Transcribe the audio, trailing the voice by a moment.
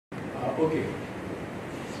Okay.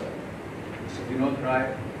 So, Mr. Vinod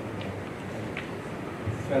Rai,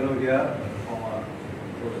 fellow here, former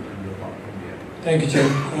President of India. Thank you, Chair.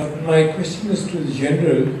 My question is to the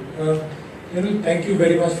General. General, thank you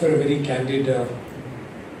very much for a very candid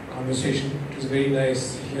conversation. It was very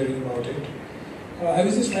nice hearing about it. I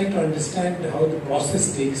was just trying to understand how the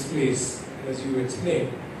process takes place, as you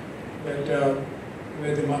explained, that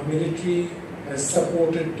where the military has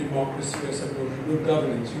supported democracy or supported good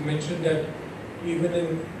governance. You mentioned that even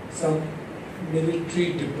in some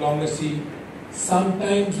military diplomacy,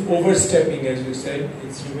 sometimes overstepping, as you said,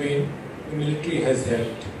 its domain, the military has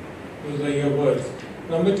helped. Those are your words.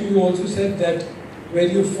 Number two, you also said that where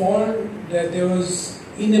you found that there was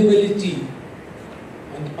inability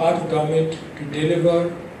on the part of government to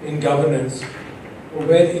deliver in governance, or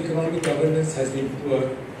where economic governance has been poor,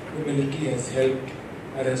 the military has helped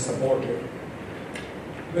and has supported.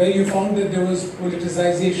 Where you found that there was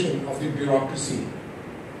politicization of the bureaucracy,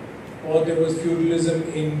 or there was feudalism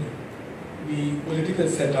in the political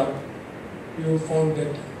setup, you found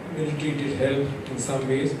that military did help in some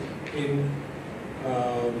ways in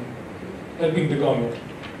helping the government.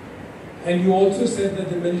 And you also said that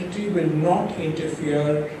the military will not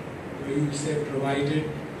interfere, where you said provided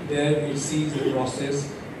there it sees the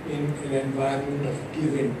process in an environment of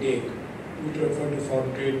give and take. You referred to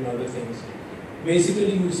foreign trade and other things.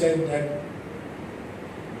 Basically, you said that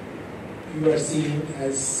you are seen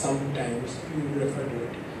as sometimes, you refer to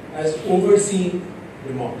it, as overseeing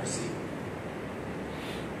democracy.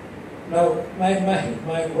 Now,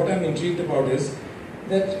 what I'm intrigued about is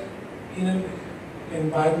that in an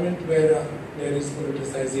environment where there is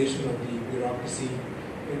politicization of the bureaucracy,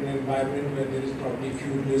 in an environment where there is probably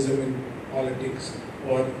feudalism in politics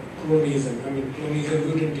or cronyism, I mean, cronyism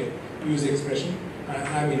wouldn't use the expression,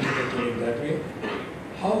 I'm interpreting it that way.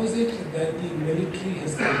 How is it that the military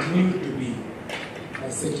has continued to be a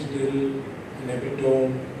citadel, an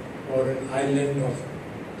epitome, or an island of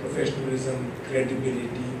professionalism,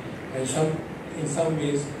 credibility, and in some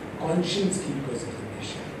ways, conscience keepers of the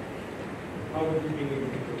nation? How have you been able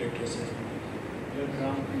to protect yourself?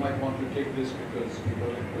 You might want to take this because you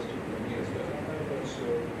got a question from me as well.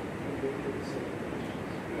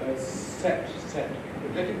 Set.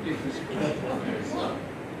 But let him take this question.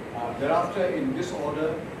 Thereafter, in this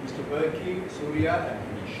order, Mr. Burki, Surya, and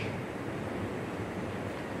Manish.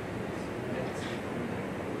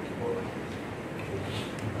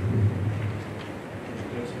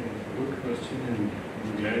 That's a good question, and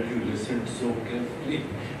I'm glad you listened so carefully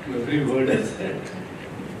to every word I said.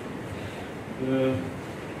 The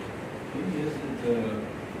thing is that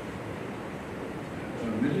the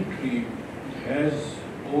military has,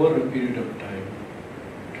 over a period of time,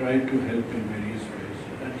 tried to help in various ways.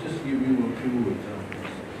 I'll just give you a few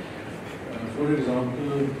examples. For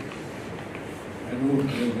example, I know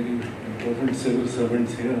there are very important civil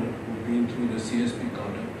servants here who've been through the CSP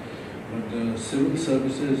cadre, but the Civil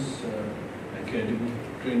Services Academy,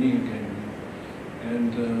 Training Academy,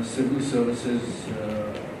 and the Civil Services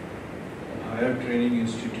Higher Training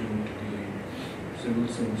Institute, the Civil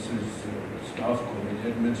Services Staff College,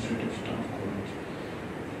 Administrative Staff College,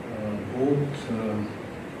 both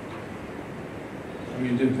I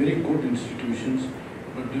mean, they're very good institutions,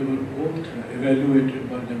 but they were both evaluated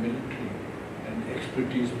by the military, and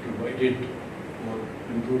expertise provided for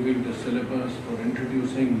improving the syllabus, for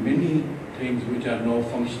introducing many things which are now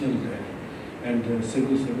functional there. And the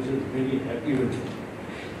civil service is very happy with it.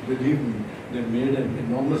 Believe me, they made an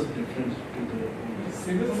enormous difference to the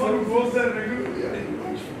civil services.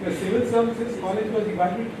 The Civil Services College was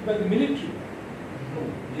evaluated by the military. No,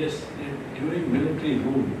 yes, during military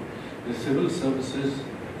rule, the Civil Services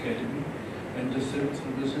Academy and the Civil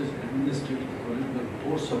Services Administrative College were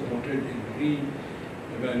both supported in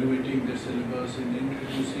re-evaluating the syllabus and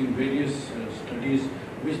introducing various studies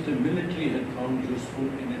which the military had found useful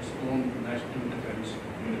in its own National Defense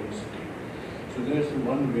University. So there's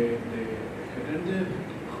one way and there are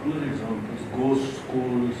other examples, ghost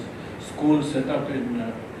schools set up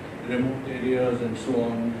in remote areas and so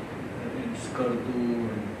on, in Skardu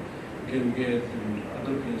and Gilgit and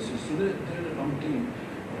other places. So there are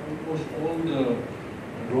almost all the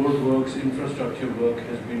road works, infrastructure work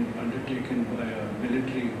has been undertaken by a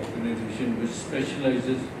military organization which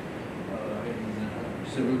specializes in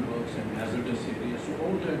civil works and hazardous areas. So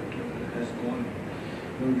all that has gone.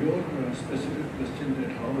 Now your specific question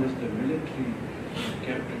that how has the military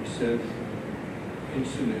kept itself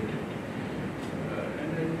insulated? And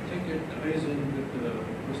I think it ties in with the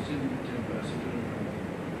question that the Ambassador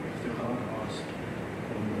Iftekhar asked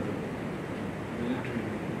from the military,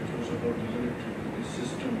 which was about the military, the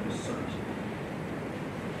system as such.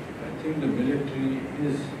 I think the military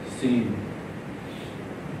is seen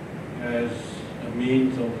as a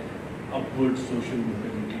means of upward social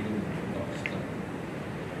mobility in Pakistan.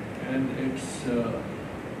 And its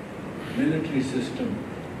military system,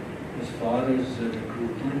 as far as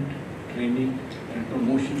recruitment, training and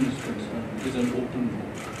promotion is concerned, is an open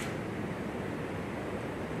book.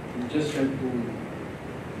 You just have to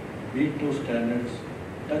meet those standards,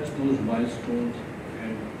 touch those milestones,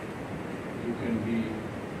 and you can be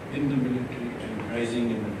in the military and rising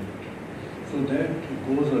in the military. So that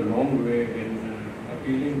goes a long way in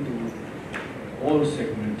appealing to all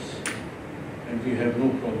segments, and we have no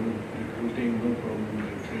problem recruiting, no problem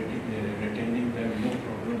retaining them, no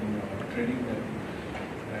problem training them,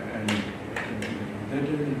 and that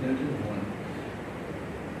is one.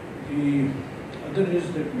 The other is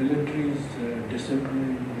that military's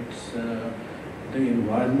discipline, it's the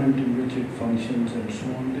environment in which it functions and so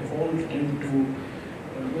on, they all tend to,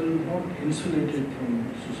 not insulated from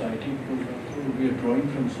society, because after all we are drawing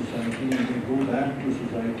from society and they go back to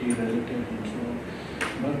society, relatives and so on.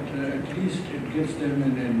 But at least it gives them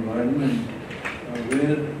an environment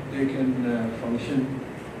where they can function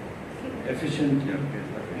efficiently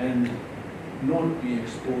and not be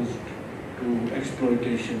exposed to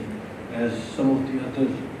exploitation as some of the other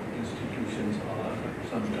institutions are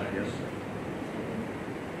sometimes.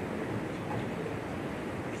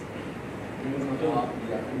 Your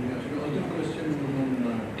other question was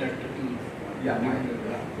on tactical. Yeah, my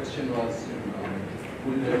question was,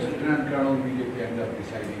 will the Lieutenant Colonel immediately end up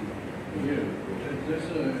deciding? Yeah, that's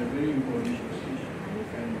a very important question,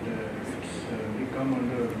 and it's become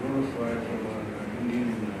under a lot of fire from our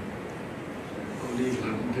Indian colleagues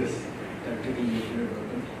in this tactical nuclear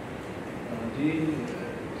weapons. The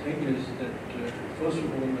thing is that, first of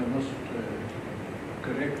all, I must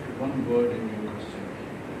correct one word in your question.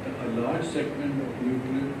 A large segment of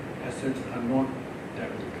nuclear assets are not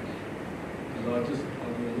tactical. The largest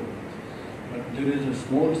are the other ones. But there is a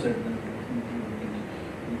small segment of nuclear weapons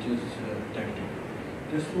which is tactical.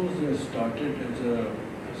 This was started as a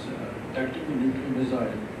tactical nuclear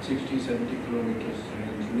missile, 60-70 kilometers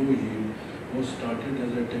range, low yield, was started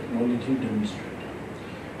as a technology demonstrator.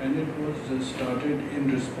 And it was started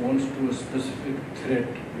in response to a specific threat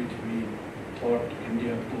which we thought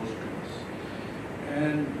India posed to us.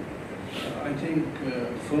 And I think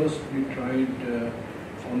first we tried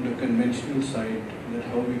on the conventional side that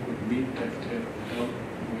how we could meet that threat without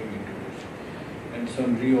going into it. And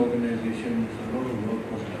some reorganization, a lot of work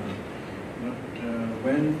was done. But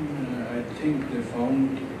when I think they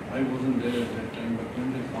found, I wasn't there at that time, but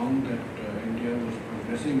when they found that India was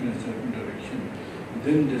progressing in a certain direction,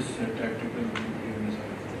 then this tactical nuclear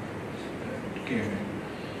missile came in.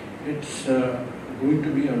 It's going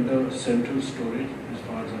to be under central storage as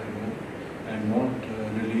far as I know, and not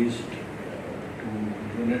released to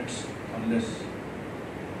units unless it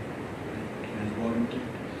is warranted.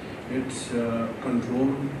 Its control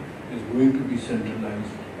is going to be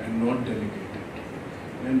centralized and not delegated.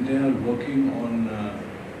 And they are working on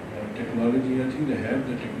technology. I think they have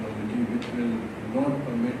the technology which will not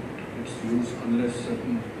permit its use unless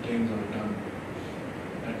certain things are done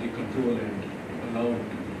at the control end to allow it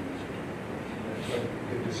to be used. But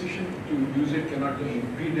the decision to use it cannot be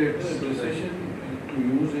impeded. The decision to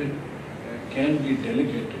use it can be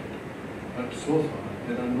delegated, but so far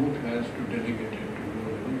there are no plans to delegate it to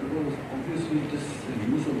lower level, because obviously this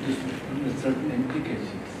use of this weapon has certain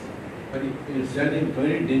implications. But It's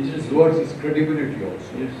very dangerous. towards its credibility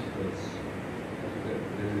also. Yes.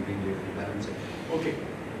 There is a danger to balance it. Okay.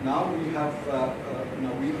 Now we have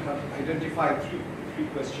identified three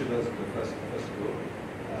questioners in the first go.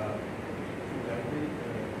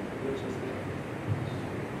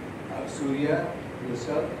 Surya,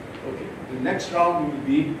 yourself. Okay. The next round will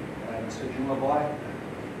be Mr. Jumaboy.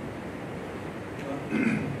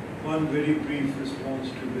 One very brief response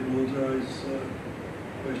to Benazir's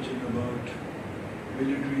question about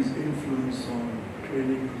military's influence on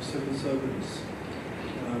training of civil servants.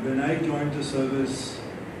 When I joined the service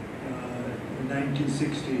in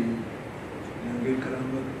 1960, in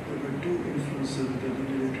Karamat, there were two influences that the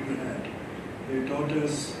military had. They taught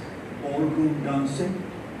us ballroom dancing,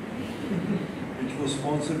 which was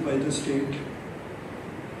sponsored by the state,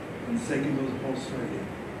 and second was horse riding.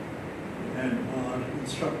 And our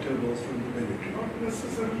instructor was from the military. Not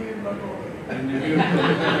necessarily in that order. And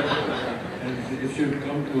if you'd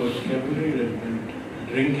come to a cavalry regiment,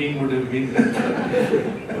 drinking would have been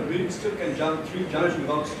But we still can jump 3 jumps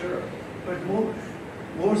without stirrup. But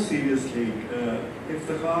more seriously,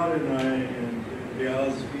 Iftekhar and I and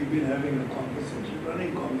Riaz, we've been having a conversation,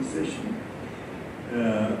 running conversation.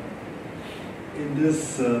 in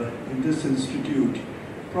this institute,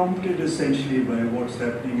 prompted essentially by what's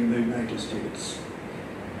happening in the United States.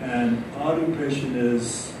 And our impression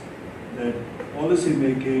is that policy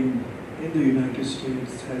making in the United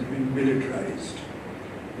States has been militarized.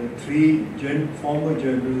 The three former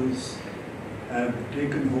generals have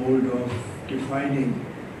taken hold of defining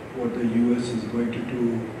what the US is going to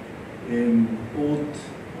do in both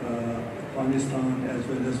Afghanistan as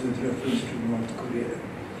well as with reference to North Korea.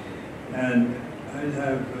 And I'll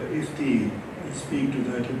have Ifti speak to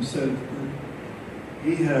that himself, but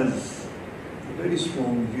he has a very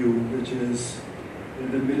strong view, which is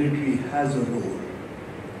that the military has a role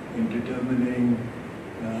in determining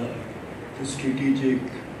the strategic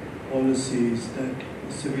policies that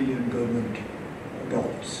the civilian government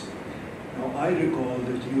adopts. Now, I recall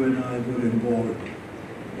that you and I were involved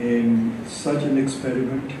in such an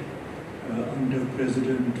experiment under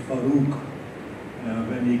President Farouk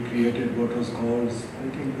when he created what was called, I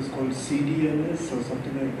think it was called CDNS or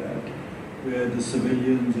something like that, where the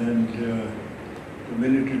civilians and the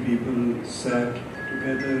military people sat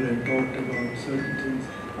together and talked about certain things.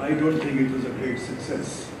 I don't think it was a great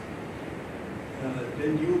success.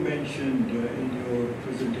 Then you mentioned in your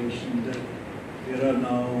presentation that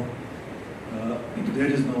there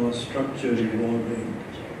is now a structure evolving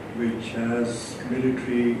which has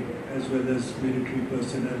military as well as military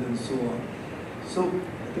personnel and so on. So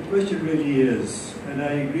the question really is, and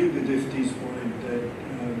I agree with Ifti's point, that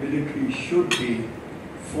military should be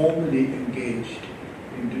formally engaged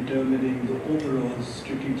in determining the overall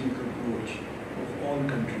strategic approach of all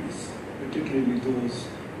countries, particularly those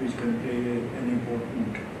which can play an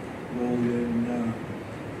important role in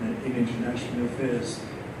international affairs,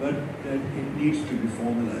 but that it needs to be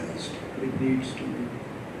formalized. It needs to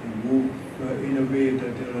move in a way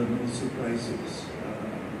that there are no surprises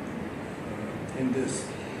in this.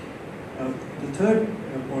 The third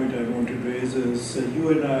point I want to raise is you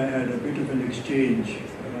and I had a bit of an exchange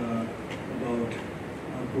about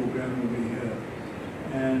our program over here,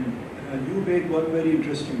 and you made one very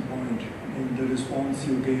interesting point in the response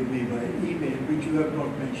you gave me by email, which you have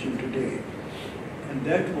not mentioned today. And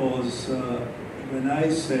that was when I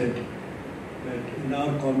said that in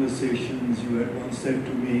our conversations you had once said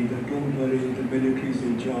to me that don't worry, the military is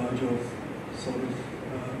in charge of sort of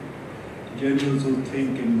generals who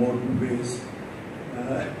think in modern ways.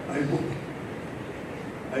 I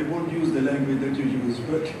won't use the language that you use,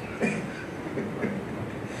 but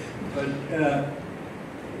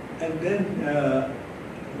and then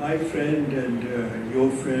my friend and your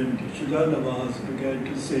friend Shudan Nawaz began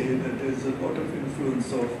to say that there's a lot of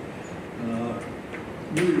influence of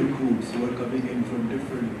new recruits who are coming in from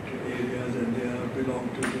different areas and they belong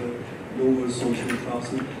to the lower social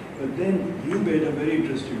classes. But then you made a very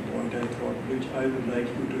interesting point, I thought, which I would like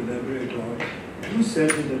you to elaborate on. You said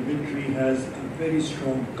that the military has a very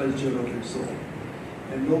strong culture of its own.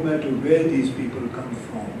 And no matter where these people come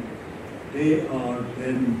from, they are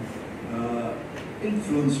then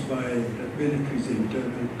influenced by the military's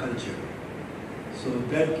internal culture. So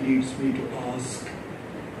that leads me to ask,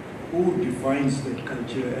 who defines that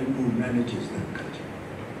culture and who manages that culture?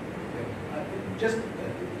 Just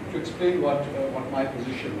to explain what my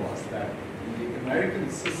position was, that in the American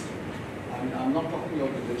system, I'm not talking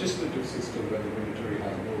about the legislative system where the military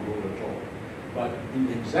has no role at all, but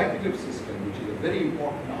the executive system, which is a very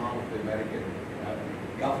important arm of the American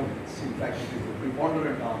governance. In fact, it is the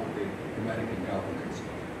preponderant arm of the American governance.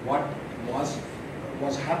 What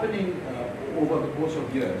was happening over the course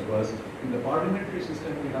of years was, in the parliamentary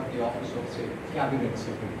system, we have the office of, say, cabinet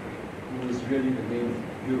secretary, who is really the main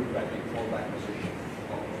bureaucratic fallback position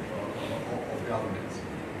of governance.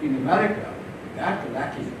 In America, that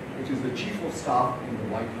lackey, which is the chief of staff in the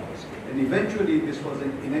White House, and eventually this was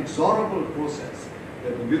an inexorable process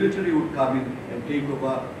that the military would come in and take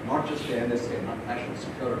over not just the NSA, not National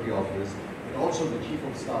Security Office, but also the chief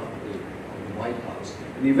of staff of the White House.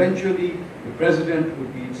 And eventually, the president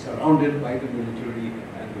would be surrounded by the military,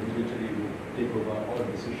 and the military would take over all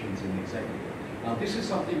decisions in the executive. Now, this is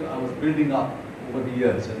something I was building up over the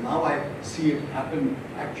years, and now I see it happen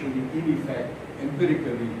actually in effect,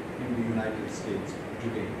 empirically, in the United States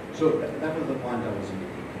today. So that was the point I was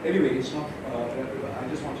making. Anyway, it's not, I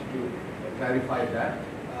just wanted to clarify that.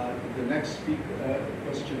 The next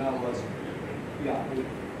question now was, yeah,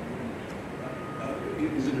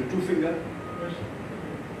 is it a two-finger?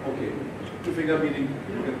 Okay, two-finger meaning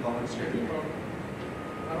you can comment straight. I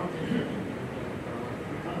don't think you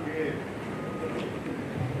can't be.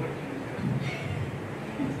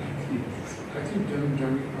 I think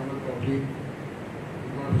Jahangir probably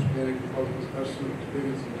not sharing all his personal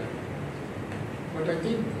experience in that. But I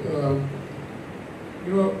think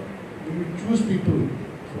when we choose people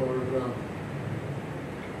for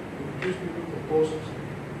posts,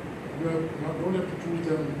 don't have to choose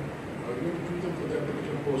them. You have to choose them for that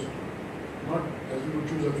particular post, not as you would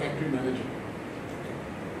choose a factory manager.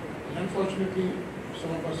 And unfortunately,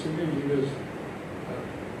 some of our civilian leaders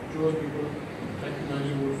chose people, factory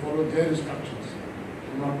managers, who would follow their instructions,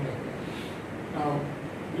 and not like that. Now,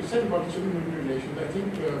 you said about civil-military relations. I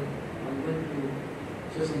think I'm going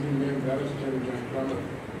to say something may embarrass General Jahangir Kardar.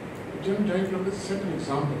 General Jahangir Kardar set an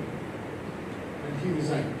example, and he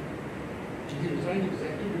resigned. He resigned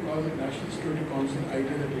exactly because the National Security Council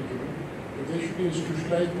idea that he given that there should be an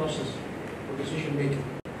institutionalized process for decision making.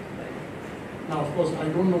 Now, of course, I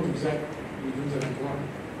don't know the exact reasons that I want,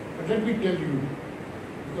 but let me tell you,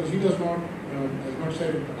 because he does not, as much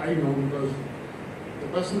as I know, because the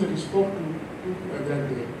person that he spoke to that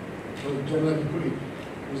day was General Burki,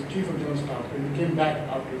 who was Chief of General Staff, when he came back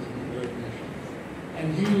after his resignation.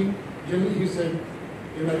 And he said,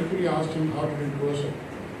 General Burki asked him how did it go, sir.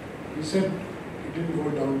 He said it didn't go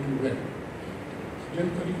down too well. So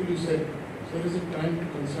General Burki said, sir, is it time to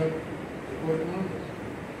consult the Corps commanders?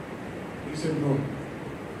 He said, no,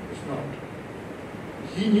 it's not.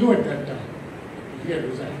 He knew at that time he had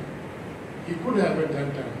resigned. He could have at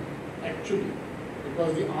that time, actually,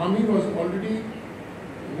 because the army was already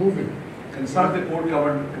moving. Consult the Corps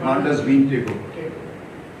commanders being taken.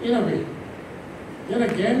 In a way. Then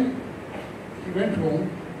again, he went home.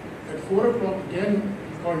 At 4 o'clock again,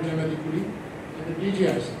 he called General Burki and the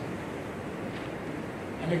DGI said.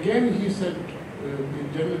 And again he said,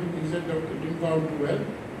 the General Burki said that it didn't go out too well,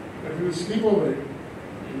 but we will sleep over it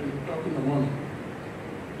and we will talk in the morning.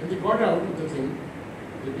 When they got out of the thing,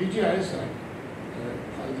 the DGI said,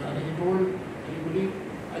 he told Burki,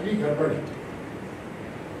 Adi Garbad.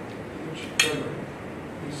 Which Garbad?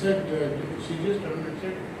 He said, the CGS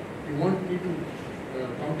said, you want me to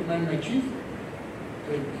countermand my chief?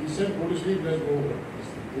 So he said, go to sleep, let's go over.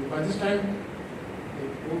 By this time,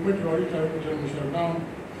 the movement had already started to turn Michelle down.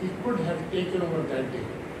 He could have taken over that day.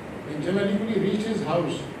 When General Burki reached his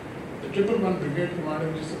house, the 111 Brigade commander,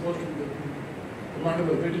 which is supposed to be the commander,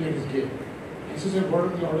 was waiting at his gate. And he said, what are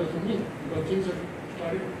the orders from me? Because things have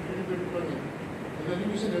started a little bit for me. And then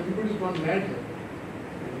he said, everybody's gone mad here.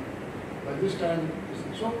 By this time,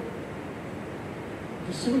 so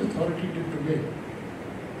the civil authority did prevail.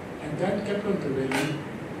 And that kept on prevailing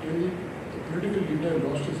till the political leader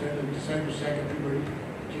lost his head and decided to sack everybody,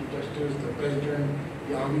 Chief Justice, the President,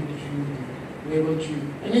 the Army Chief, the Naval Chief,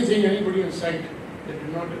 anything, anybody in sight that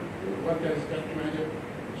did not work as factory manager.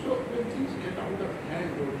 So when things get out of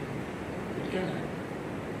hand, it can happen.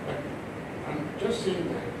 But I'm just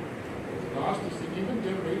saying that the last is even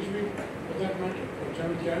General Rajvi for that matter, or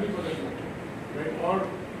General Kiani for that matter, right? Or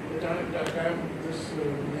the time this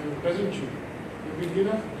present chief, we've been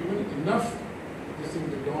given enough this thing,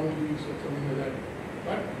 the dawn leagues or something like that.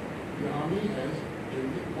 But the army has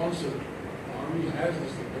generally concept. The army has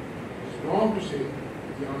this thing. But it's wrong to say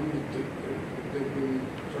that the army they've been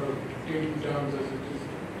sort of taking terms as it is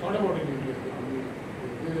thought about in India. The army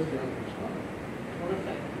is the army. It's not a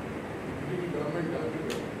fact. The government does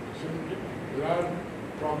it. There are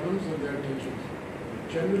problems and there are tensions.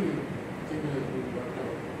 Generally, things have been worked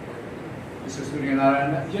out. Mr.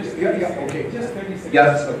 Suryanarayan? Just okay. Just 30 seconds.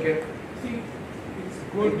 Yes, okay. See, it's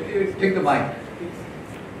good. Take the mic.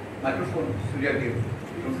 Microphone, Surya gave.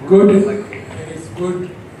 Good. It's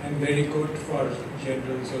good and very good for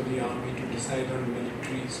generals of the army to decide on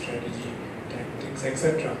military strategy, tactics,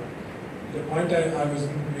 etc. The point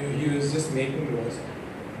he was just making was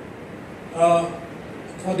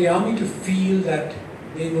for the army to feel that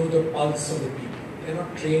they know the pulse of the people. They're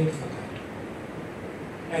not trained for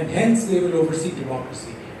that. And hence they will oversee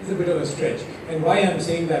democracy. It's a bit of a stretch. And why I'm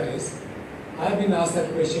saying that is, I've been asked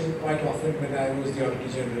that question quite often when I was the Auditor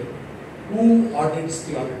General. Who audits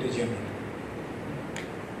the Auditor General?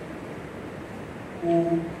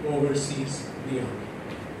 Who oversees the army?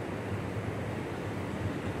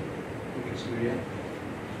 Okay, Surya.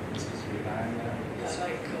 Mr. Surya.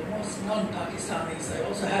 Like most non-Pakistanis, I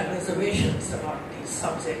also had reservations about the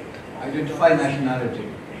subject. Identify nationality.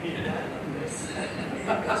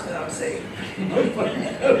 That's what I'm saying.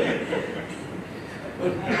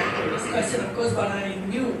 Discussion, of course, but I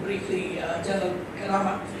knew briefly General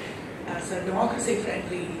Karamat as a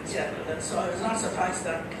democracy-friendly general, and so I was not surprised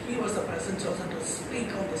that he was the person chosen to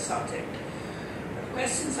speak on the subject. The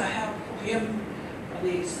questions I have for him are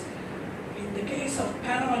these. In the case of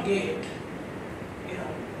Panama Gate,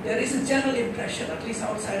 there is a general impression, at least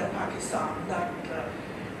outside of Pakistan, that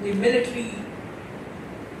the military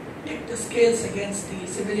tipped the scales against the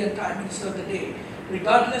civilian Prime Minister of the day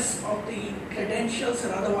regardless of the credentials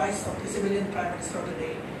or otherwise of the civilian Prime Minister of the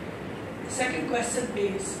day. The second question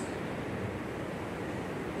is,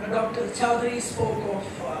 Dr. Chowdhury spoke of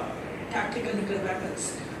tactical nuclear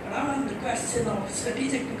weapons, but I want the question of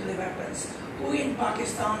strategic nuclear weapons. Who in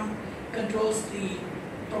Pakistan controls the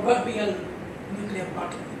proverbial nuclear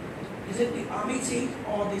button? Is it the army chief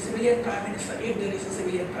or the civilian Prime Minister, if there is a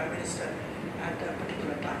civilian Prime Minister at a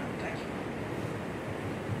particular time? Thank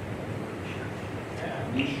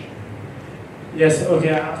you. Yes,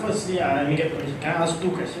 okay. Firstly, let me get permission. Can I ask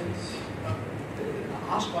 2 questions?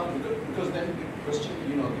 Ask one because then the question,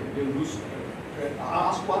 they'll lose.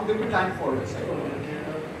 Ask one, there'll be time for a second.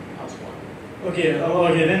 Ask one. Okay,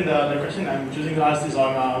 okay. Then the question I'm choosing to ask is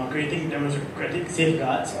on creating democratic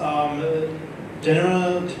safeguards.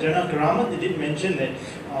 General Karamat did mention that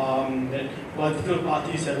that political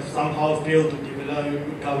parties have somehow failed to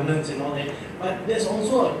develop governance and all that. But there's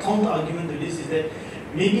also a counter argument to this, is that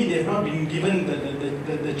maybe they've not been given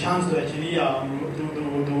the chance to actually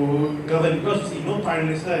to govern, because no Prime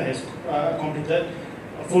Minister has completed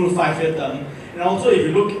a full 5-year term. And also, if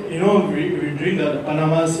you look, during the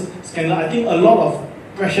Panama scandal, I think a lot of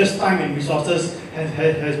precious time and resources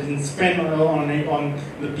has been spent on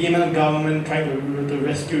the PML government trying to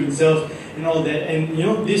rescue itself and all that. And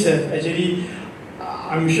this has actually,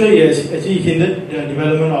 I'm sure it has actually hindered the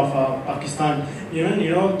development of Pakistan. Even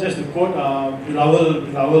just to quote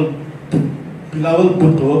Bilawal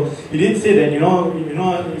Bhutto, he did say that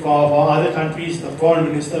for other countries, the foreign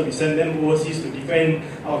minister, we send them overseas to defend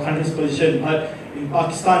our country's position. But in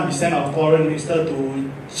Pakistan, we send our foreign minister to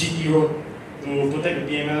GT Road to protect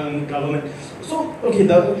the PML government. So okay,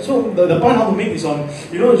 the point I want to make is on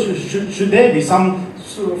should there be some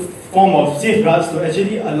sort of form of safeguards to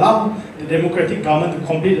actually allow the democratic government to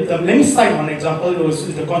complete the term. Let me cite one example. It was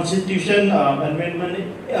the Constitution Amendment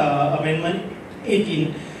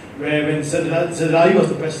 18, where when Zardari was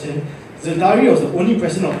the president, Zardari was the only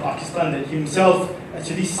president of Pakistan that himself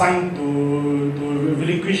actually signed to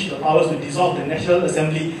relinquish the powers to dissolve the National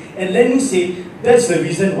Assembly. And let me say, that's the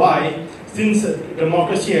reason why, since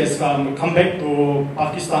democracy has come back to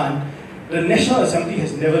Pakistan, the National Assembly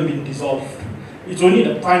has never been dissolved. It's only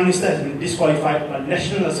the Prime Minister has been disqualified, but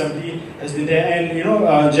National Assembly has been there. And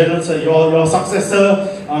General Sir, your successor,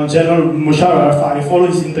 General Musharraf, I follow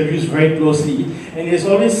his interviews very closely, and he has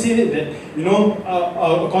always said that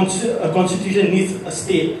a constitution needs a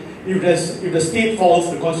state. If the state falls,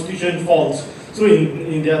 the constitution falls. So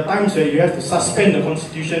in there are times where you have to suspend the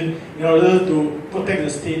constitution in order to protect the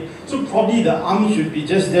state. So probably the army should be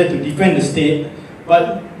just there to defend the state,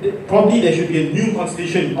 but probably there should be a new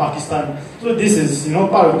constitution in Pakistan. So this is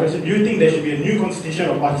part of the question. Do you think there should be a new constitution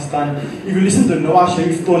of Pakistan? If you listen to Nawaz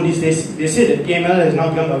Sharif tone these days, they say that PML has now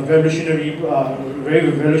become a very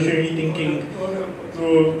revolutionary thinking.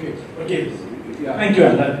 So okay. Yeah. Thank you,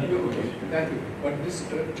 Alan. Thank you. But this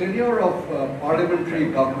tenure of parliamentary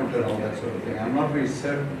government and all that sort of thing, I'm not very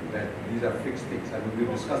certain that these are fixed things. I mean, we've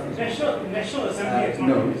discussed this. National Assembly is not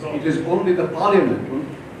No, it is only the parliament.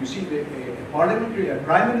 You see, a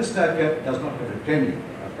prime minister does not have a tenure.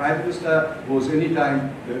 A prime minister goes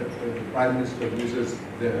anytime the prime minister loses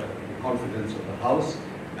the confidence of the house,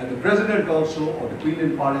 and the president also, or the queen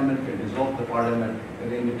in parliament, can dissolve the parliament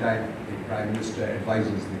at any time the prime minister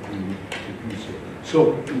advises the queen to do so.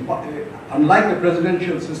 So, unlike a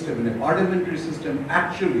presidential system, in a parliamentary system,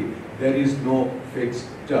 actually there is no fixed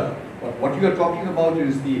term. But what you are talking about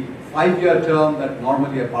is the 5-year term that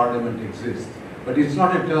normally a parliament exists. But it's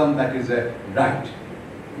not a term that is a right.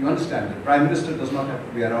 You understand? The Prime Minister does not have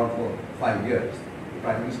to be around for 5 years. The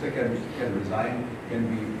Prime Minister can resign, can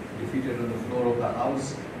be defeated on the floor of the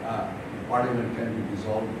House, Parliament can be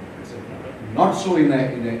dissolved, etc. Not so in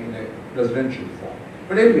a presidential form.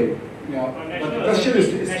 But anyway, but the question is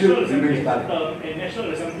still remains valid. A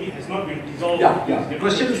National Assembly has not been dissolved. Yeah, the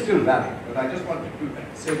question is still valid. But I just wanted to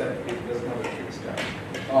say that it does not have a fixed term.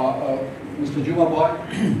 Mr. Juma Boy?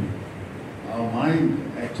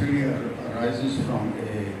 Mine actually arises from a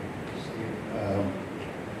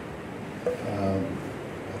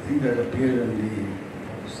thing that appeared in the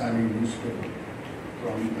Pakistani newspaper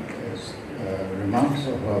from remarks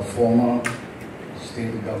of a former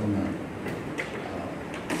state governor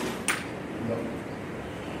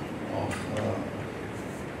of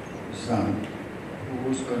Islam, who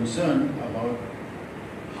was concerned about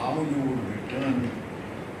how you would return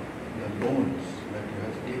the loans that you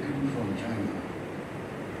have taken from China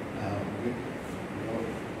with your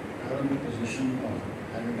current position of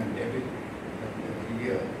having a debit every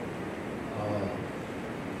year.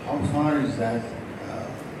 How far is that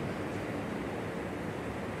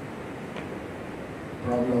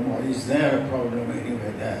problem, or is there a problem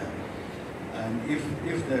anywhere there? And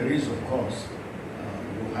if there is, of course,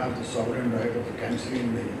 you have the sovereign right of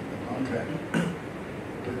cancelling the contract,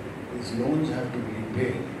 but these loans have to be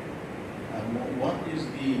repaid. What is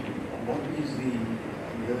the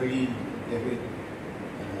yearly debit?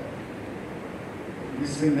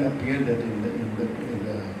 This thing that appeared that in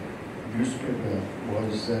the newspaper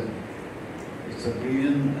was it's $1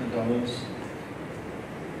 billion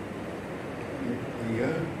a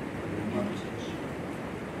year.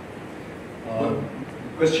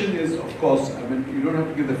 Question is, of course, I mean, you don't have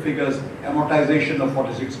to give the figures. Amortization of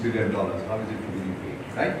 $46 billion. How is it to be repaid,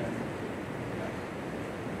 right?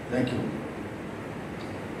 Thank you.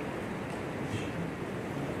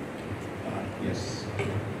 Yes.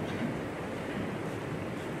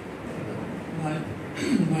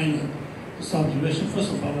 My observation.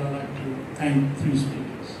 First of all, I'd like to thank three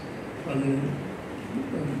speakers for the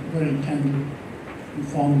very candid,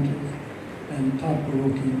 informative, and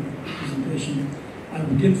thought-provoking presentation. I'll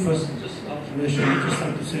begin first with just observation. I just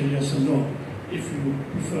have to say yes or no. If you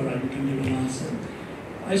prefer, you can give an answer.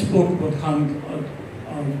 I spoke about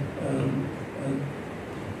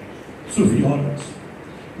Sufi orders.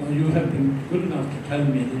 Now, you have been good enough to tell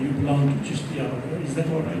me that you belong to Chishtiya order. Is that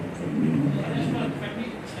all right for me? That's what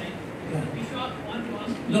family said. Yeah. If you want to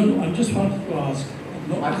ask... No, I just wanted to ask.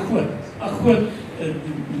 No, Akhuwat, the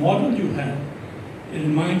model you have, it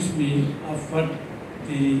reminds me of what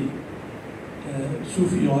the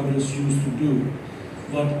Sufi orders used to do.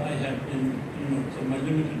 What I have been, from my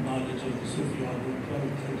limited knowledge of the Sufi order,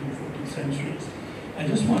 12th, 13th, 14th centuries. I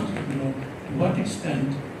just wanted to know to what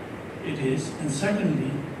extent it is, and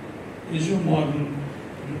secondly, is your model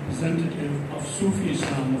representative of Sufi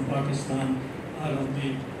Islam of Pakistan or of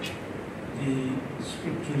the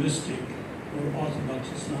scripturalistic or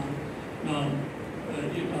orthodox Islam? Now,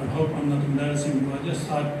 I hope I'm not embarrassing you. I just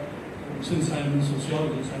thought, since I'm a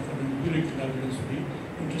sociologist, I thought empirical evidence would be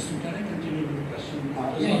interesting. Can I continue with the question?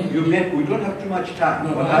 We don't have too much time.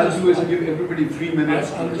 No, what I'll do is give everybody 3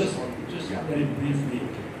 minutes. I'll just very briefly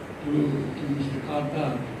to Mr.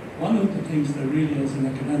 Kardar. One of the things that really as an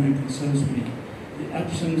academic concerns me, the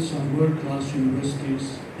absence of world-class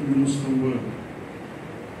universities in the Muslim world.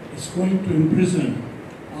 It's going to imprison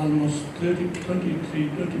almost 25%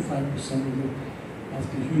 of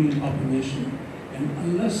the human population. And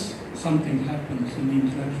unless something happens in the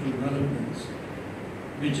intellectual developments,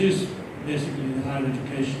 which is basically the higher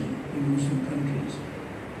education in Muslim countries,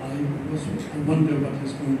 I wonder what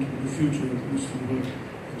is going to be the future of the Muslim world.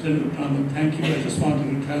 General Karamat, thank you. I just wanted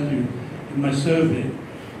to tell you, in my survey,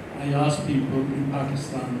 I asked people in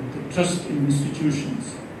Pakistan to trust in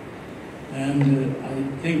institutions. And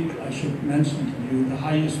I think I should mention to you the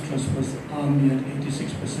highest trust was the army at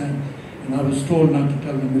 86%. And I was told not to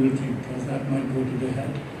tell the military because that might go to their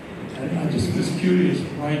head. I just was curious,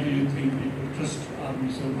 why do you think people trust the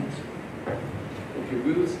army so much? Okay,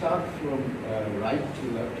 we will start from right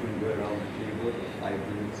to left and go around the table, 5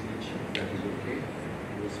 minutes each, if that is okay.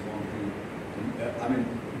 Respond to,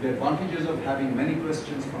 the advantages of having many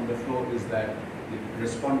questions from the floor is that the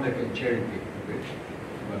responder can cherry pick a bit,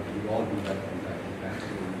 but we all do that from time to time, so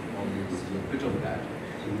we always do a bit of that.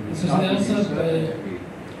 So we will start with you, sir.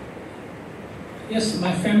 Yes,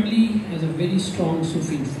 my family has a very strong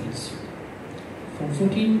Sufi influence. From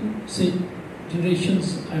 14 generations,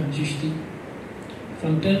 I'm Chishti.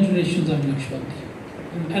 From 10 generations, I'm Naqshbandi.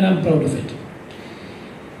 And I'm proud of it.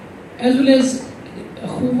 As well as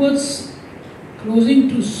Akhuwat's closing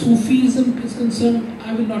to Sufism is concerned,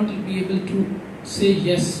 I will not be able to say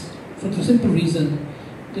yes for the simple reason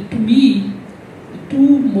that to me, the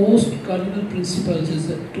two most cardinal principles is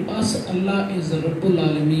that to us, Allah is the Rabbul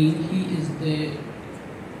Alameen. He is the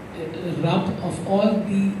Rabb of all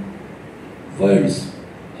the worlds,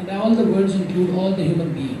 and all the worlds include all the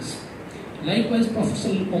human beings. Likewise,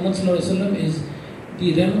 Prophet Muhammad is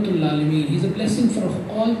the Rahmatul Alameen. He is a blessing for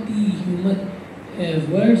all the human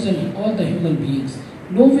worlds and all the human beings.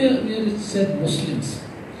 Nowhere where it said Muslims.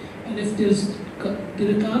 And if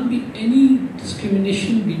there can't be any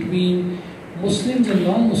discrimination between Muslims and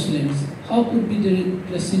non-Muslims, how could be the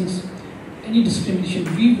blessings any discrimination?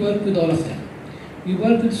 We work with all of them. We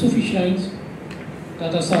work with Sufi shrines,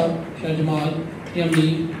 Tata Sahib, Shah Jamal,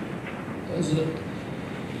 Yamni, Azrat.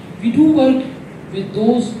 We do work with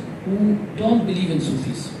those who don't believe in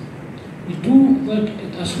Sufis. We do work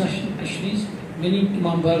at Ashris, many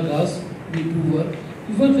Imam Bargas, we do work.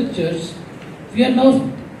 We work with church. We are now,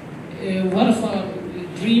 one of our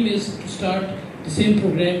dream is to start the same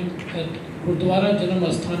program at Gurdwara Janam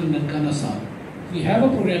Asthan in Nankana Sahib. We have a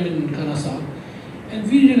program in Nankana Sahib,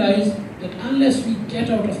 and we realize that unless we get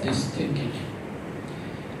out of this thinking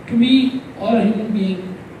To me, all a human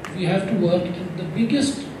being, we have to work, and the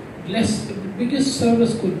biggest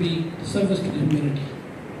service could be the service to the humanity.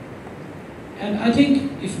 And I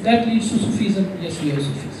think if that leads to Sufism, yes, we have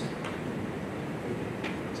Sufism.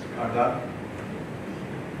 Mr. Kardar?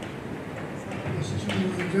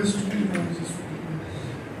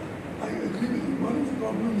 I agree with you. One of the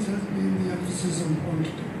problems has been the emphasis on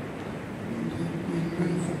quantity. We're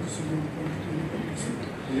really focusing on quantity in the public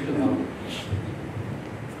sector.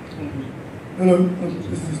 Hello, is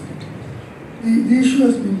this better? The issue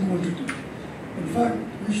has been quantity. In fact,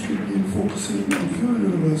 we should be focusing on fewer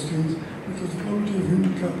universities because the quality of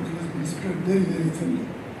human capital has been spread very, very thinly.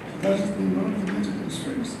 So that has been one of the major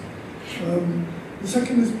constraints. The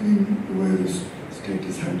second has been the way the state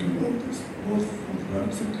is handling all this, both from the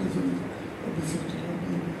private sector as well as the public sector have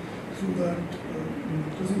been through that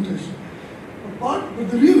presentation. But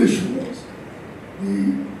the real issue was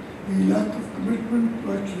the lack of commitment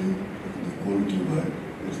to actually the quality of higher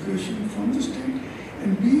education from the state,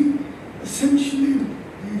 and B, essentially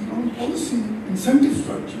the economic policy incentive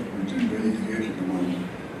structure which didn't really create a demand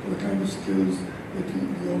for the kind of skills that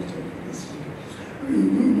we all thought necessary. I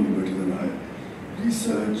mean, you know better than I.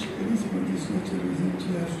 Research, anything of this nature is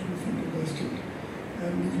internationally funded by state.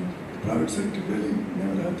 And even the private sector really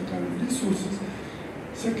never had the kind of resources.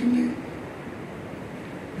 Secondly,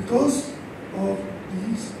 because of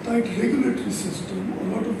this tight regulatory system, a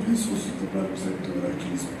lot of resources of the private sector were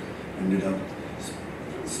actually ended up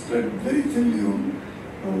spread very thinly on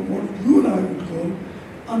what you and I would call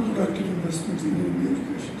unproductive investments in Indian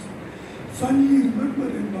education. Finally, remember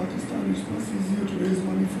in Pakistan it's much easier to raise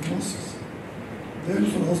money for mosques than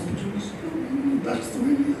for hospitals. That's the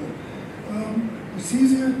way we are. It's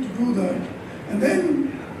easier to do that. And then,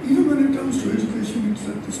 even when it comes to education, it's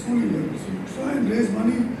at the schooling level. So you try and raise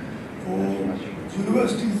money for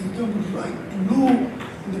universities, they come right to low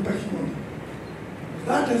in the pecking order.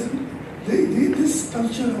 That hasn't, this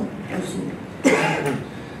culture also.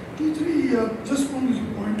 T3, just one little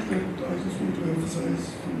point that I just want to emphasize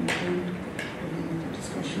from the point of the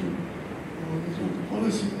discussion on the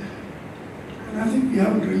policy. And I think we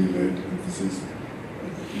haven't really made emphasis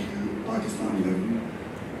at the Pakistan level,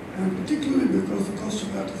 and particularly because the cost of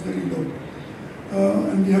that is very low.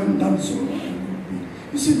 And we haven't done so.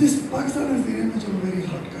 You see, Pakistan has the image of a very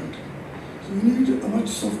hot country. So we need a much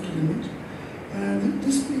softer image. And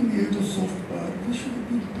this being the age of soft power, we should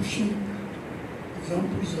be pushing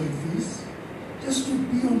examples like these, just to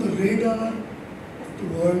be on the radar of the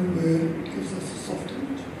world where it gives us a soft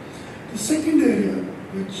image. The second area,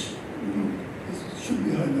 which should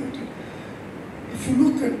be highlighted, if you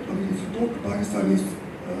look at, if you talk to Pakistanis,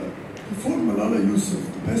 before Malala Yousaf,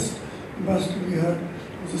 the best ambassador we had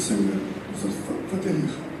was a singer, was Fateh Ali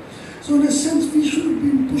Khan. So in a sense, we should have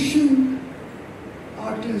been pushing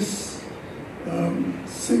artists,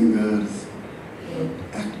 singers,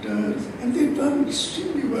 actors, and they've done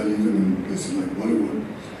extremely well even in places like Bollywood.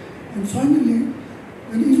 And finally,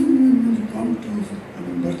 when you come to,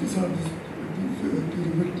 Burki Sahib is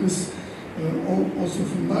being a witness also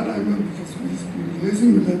from that angle, because he's been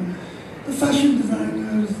liaising with them, the fashion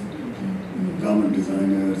designers, the garment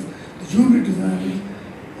designers, the jewelry designers,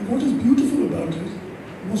 and what is beautiful about it,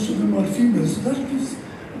 most of them are female, so that gives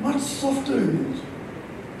a much softer image,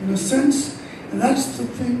 in a sense, and that's the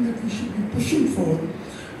thing that we should be pushing for,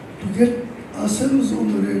 to get ourselves on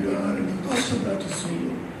the radar, and the cost of that is so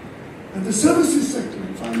low. And the services sector,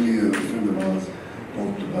 and finally a friend of ours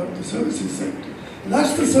talked about the services sector. And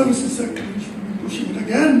that's the services sector we should be pushing. And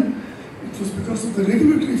again, it was because of the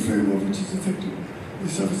regulatory framework which has affected the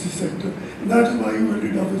services sector. And that is why you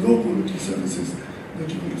ended up with low quality services that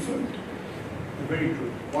you referred to. Very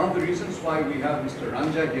true. One of the reasons why we have Mr.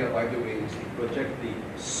 Ranjha here, by the way, is to project the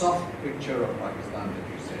soft picture of Pakistan that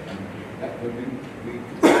you said. And that when we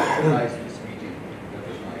organize this meeting, that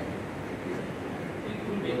was my idea.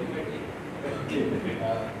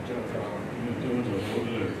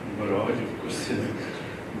 Barrage of questions.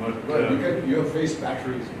 But you have faced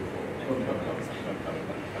batteries before.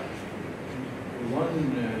 One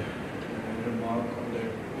remark on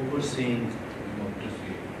that overseeing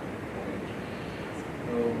democracy point.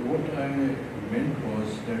 What I meant was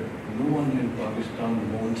that no one in Pakistan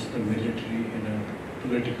wants the military in a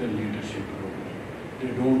political leadership role.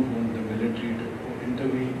 They don't want the military to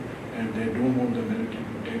intervene, and they don't want the military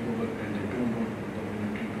to take over, and they don't want the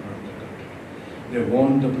military to run the country. They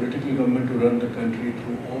want the political government to run the country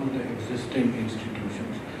through all the existing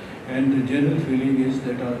institutions. And the general feeling is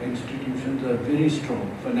that our institutions are very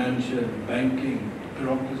strong. Financial, banking,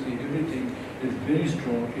 bureaucracy, everything is very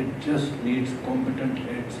strong. It just needs competent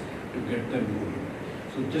heads to get them moving.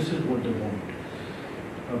 So this is what they want.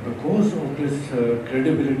 Because of this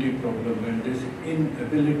credibility problem and this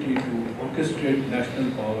inability to orchestrate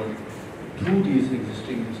national power through these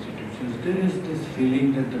existing institutions, there is this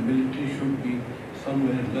feeling that the military should be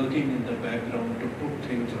somewhere lurking in the background to put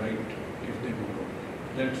things right if they go wrong.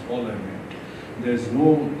 That's all I meant. There's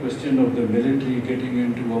no question of the military getting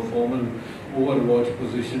into a formal overwatch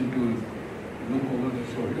position to look over the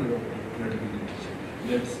shoulder of the credibility.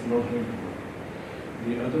 That's not going to work.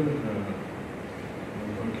 The other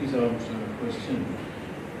Burki Saab's question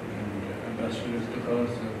and Ambassador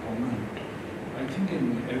Iftekhar's comment, I think in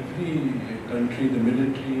every country the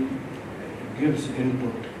military gives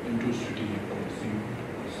input into strategic policy.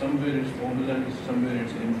 Somewhere it's formalized, somewhere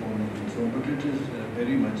it's informal and so on, but it is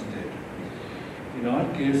very much there. In our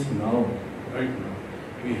case now, right now,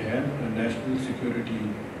 we have a National Security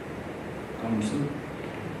Council,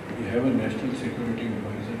 we have a National Security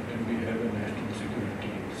Advisor, and we have a National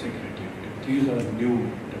Security Secretariat. These are new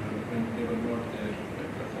developments, they were not there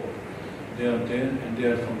before. They are there and they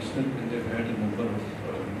are functional and they've had a number of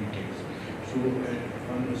meetings. So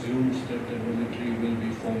one assumes that the military will be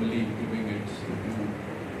formally giving its view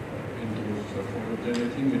in those forums, and I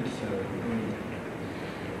think it's doing it.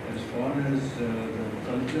 As far as the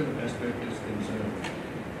culture aspect is concerned,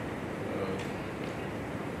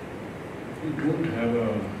 we don't have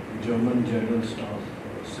a German general staff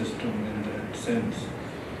system in that sense.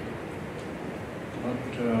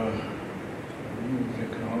 But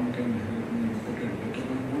Vikram can help me put it better,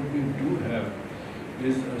 but what we do have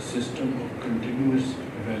is a system of continuous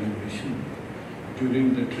evaluation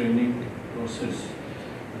during the training process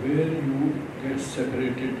where you get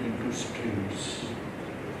separated into streams.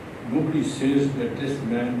 Nobody says that this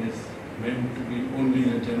man is meant to be only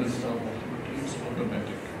a general staff officer, it's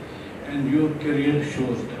automatic. And your career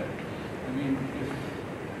shows that. I mean,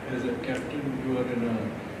 if as a captain you are in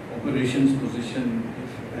an operations position,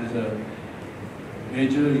 if as a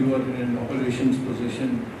major you are in an operations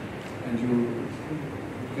position and you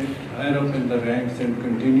get higher up in the ranks and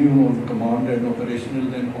continue on command and operational,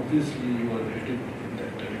 then obviously you are headed in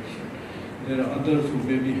that direction. There are others who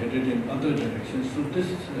may be headed in other directions. So this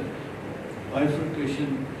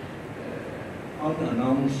bifurcation,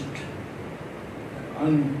 unannounced,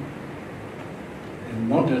 and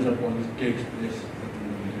not as a policy takes place in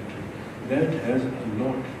the military. That has a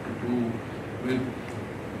lot to do with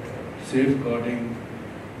safeguarding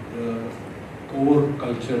the core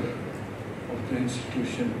culture of the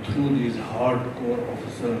institution through these hardcore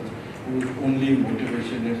officers whose only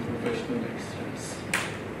motivation is professional excellence.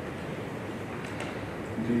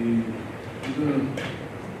 The other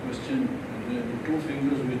question, the two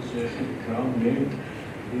fingers which Ram made,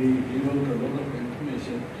 he gave out a lot of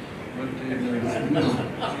information, but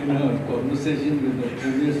in a conversation with the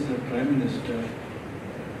previous Prime Minister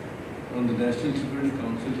on the National Security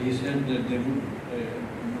Council, he said that they would,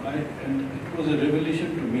 and it was a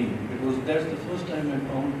revelation to me, that's the first time I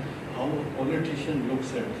found how a politician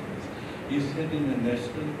looks at things. He said in a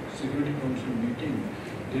National Security Council meeting,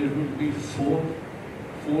 there would be four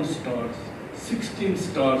stars, 16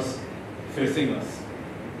 stars facing us,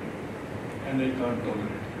 and I can't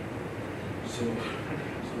tolerate it. So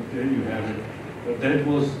there you have it. But that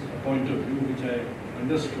was a point of view which I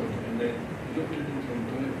understood, and I looked at it from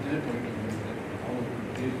their point of view, that how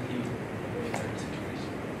they feel about that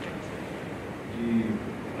situation. The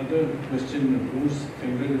other question, whose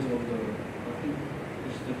finger is on the button,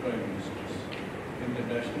 is the Prime Minister's. In the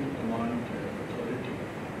National Command Authority,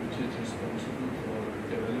 which is responsible for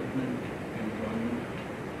development, employment,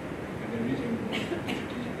 and everything about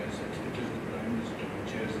strategic assets, it is the Prime Minister who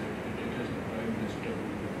chairs it, and it is the Prime Minister who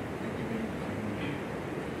will be giving it.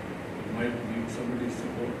 It might need somebody's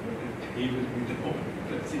support, but he will be the one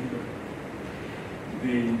pressing it.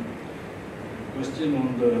 The question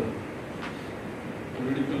on the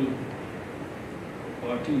political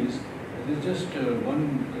parties, there is just one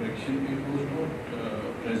correction. It was not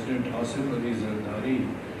President Asif Ali Zardari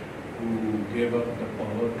who gave up the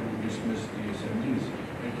power to dismiss the assemblies.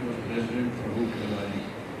 It was President Farooq Lalani.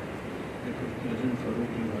 It was President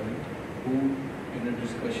Farooq Lalani who, in a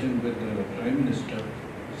discussion with the Prime Minister,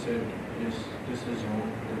 said, yes, this is wrong,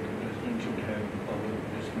 that the President should have the power to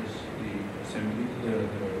dismiss the assembly, the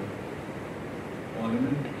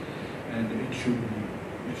Parliament, and it should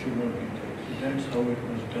not be there. So that's how it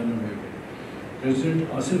was done away with. President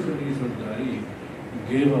Asif Ali Zardari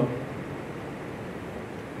gave up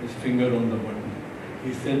his finger on the button.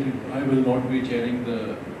 He said, I will not be chairing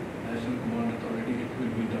the National Command Authority, it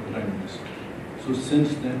will be the Prime Minister. So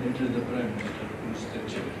since then, it is the Prime Minister who is the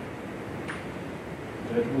chair.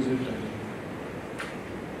 That was it, I think.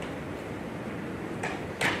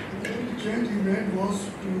 change he made was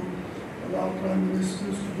to allow prime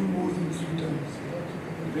ministers to do more than 3 times.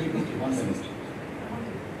 Very quickly, 1 minute.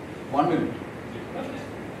 1 minute.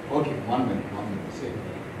 Okay, 1 minute, 1 minute. Say.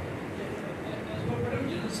 As what Madam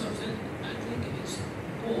General said, I think it's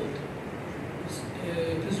both.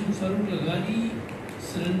 President Farooq Laghani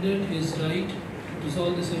surrendered his right to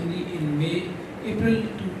dissolve the assembly in April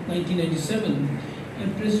 1997,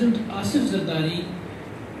 and President Asif Zardari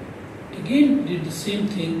again did the same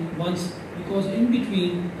thing once, because in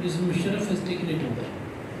between President Musharraf has taken it over.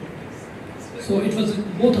 So it was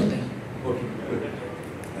both of them. Okay, good.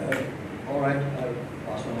 All right, I'll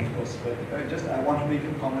pass on, of course, but I want to make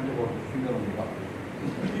a comment about the finger on the button.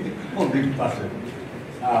 On the button.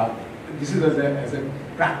 This is as a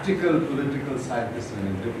practical political scientist and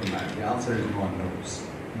a diplomat. The answer is no one knows.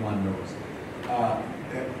 No one knows.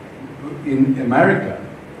 In America,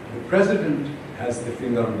 the president has the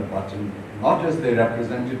finger on the button, not as the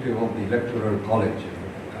representative of the electoral college, as the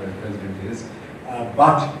current president is,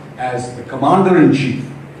 but as the commander-in-chief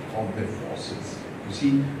of the forces. You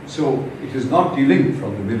see, so it is not dealing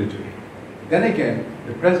from the military. Then again,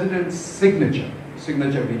 the president's signature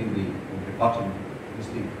meaning the button, this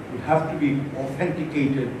thing, would have to be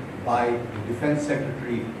authenticated by the defense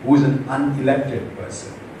secretary, who is an unelected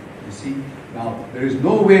person. You see, now there is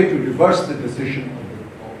no way to reverse the decision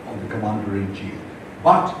of the commander-in-chief,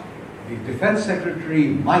 but the defense secretary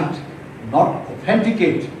might not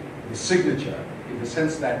authenticate the signature, in the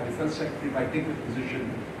sense that the defense secretary might take the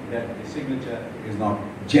position that the signature is not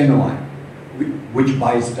genuine, which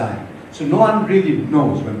buys time. So no one really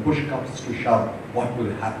knows, when push comes to shove, what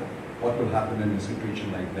will happen. What will happen in a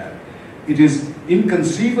situation like that. It is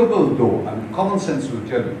inconceivable, though, and common sense will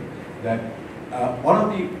tell you, that one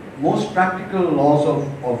of the most practical laws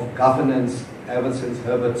of governance ever since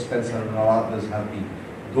Herbert Spencer and others have been,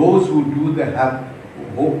 those who do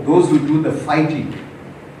the fighting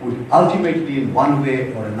would ultimately, in one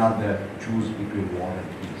way or another, choose between war and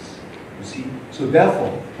peace. You see? So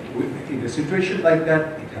therefore, in a situation like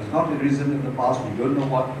that, it has not arisen in the past. We don't know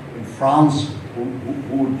what in France who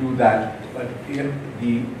would do that. But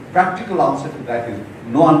the practical answer to that is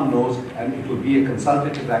no one knows, and it will be a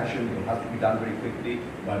consultative action. It will have to be done very quickly,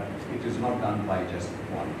 but it is not done by just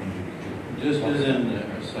one individual. Just as an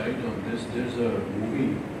aside on this, there's a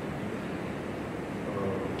movie.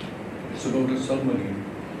 It's about a submarine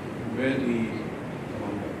where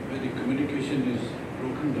the communication is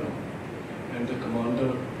broken down, and the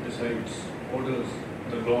commander orders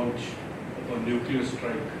the launch of a nuclear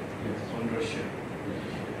strike on Russia.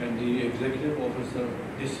 And the executive officer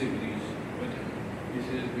disagrees with him. He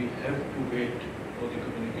says we have to wait for the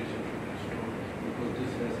communication to be restored because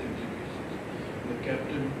this has implications. The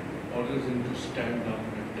captain orders him to stand down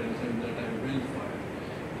and tells him that I will fire.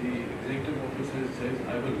 The executive officer says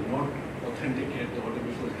I will not authenticate the order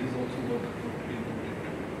because he's also got a foot into it.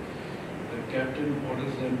 The captain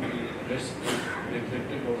orders them to arrest the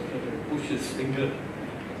executive officer and push his finger.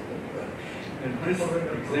 And this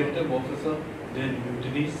executive officer then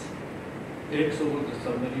mutinies, takes over the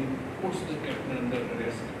submarine, puts the captain under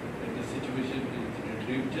arrest, and the situation is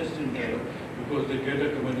retrieved just in time because they get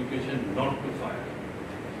a communication not to fire.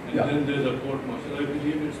 And then there's a court martial. I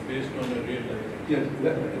believe it's based on a real life. Yes,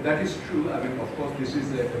 that is true. I mean, of course, this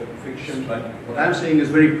is a fiction, but what I'm saying is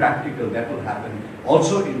very practical. That will happen.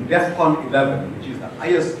 Also in DEFCON 11, which is the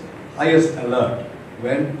highest alert,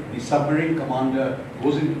 when the submarine commander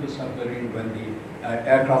goes into the submarine, when the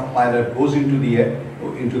aircraft pilot goes into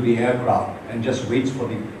the aircraft and just waits for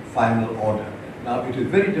the final order. Now, it is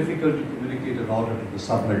very difficult to communicate an order to the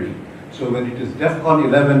submarine. So when it is DEFCON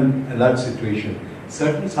 11 alert situation,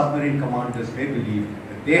 certain submarine commanders may believe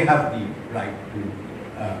that they have the right to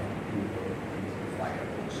fire.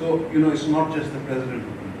 So, it's not just the president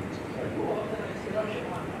who can do this.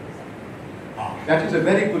 That is a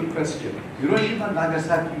very good question. Hiroshima and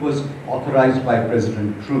Nagasaki was authorized by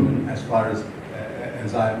President Truman, as far as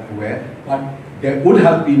I am aware, but there would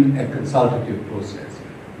have been a consultative process.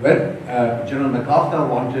 When General MacArthur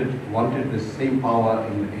wanted the same power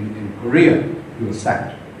in Korea, he was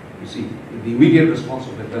sacked. You see, the immediate response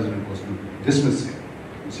of the president was to dismiss him.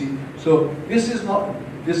 You see, so this has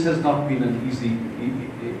not been an easy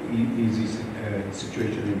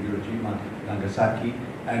situation in Hiroshima, Nagasaki,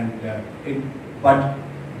 but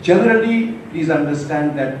generally, please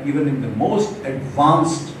understand that even in the most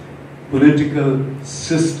advanced political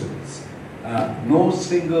systems, no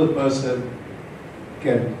single person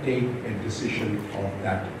can take a decision of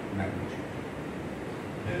that magnitude.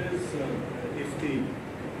 There is, if the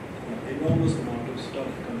enormous amount of stuff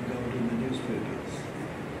coming out in the newspapers,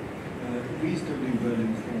 reasonably well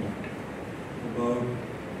informed about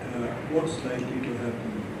what's likely to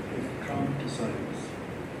happen if Trump decides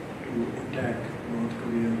to attack North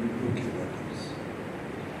Korea with nuclear weapons.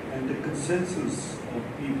 And the consensus of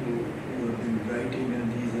people who have been writing,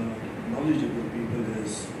 and these are knowledgeable people,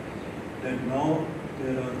 is that now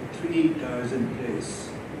there are 3 guys in place: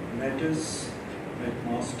 Mattis,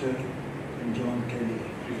 McMaster, and John Kelly.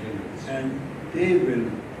 And they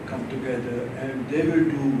will come together and they will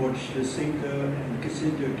do what Schlesinger and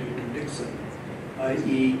Kissinger did to Nixon,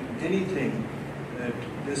 i.e. anything that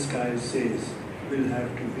this guy says will have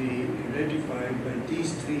to be ratified by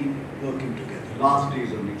these 3 working together. Last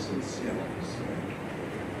days of Nixon's office. Right.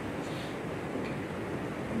 Okay.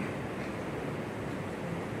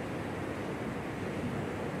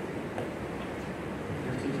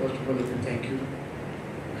 First of all, let me thank you for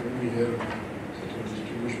having me here on such a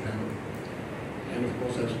distinguished panel. And of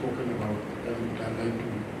course, I've spoken about that I'd like to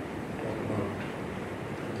talk about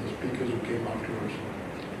the speakers who came afterwards.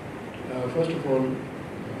 First of all,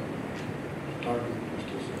 start with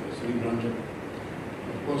Mr. Saleem Ranjha.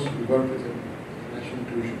 Of course, we work with him, national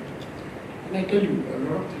tuition. And I tell you, a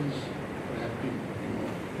lot of things are happening,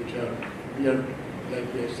 which are, we are, like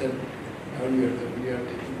I said earlier, that we are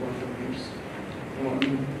taking quantum leaps. I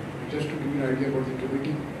mean, just to give you an idea about the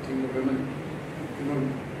committee thing of women,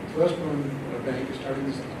 first one bank is starting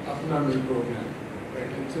this Apna Mil program,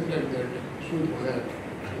 right? And things like that, Sood Bhagat,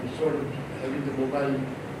 and sort of having the mobile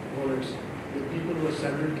wallets. The people who are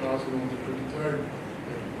salaried class, the 23rd,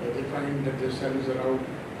 they find that their salaries are out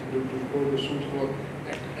to go to Sood for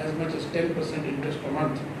at as much as 10% interest per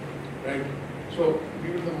month, right? So,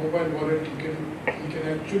 with the mobile wallet, he can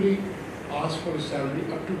actually ask for his salary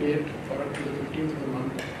up to date or up to the 15th of the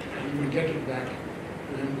month, and he will get it back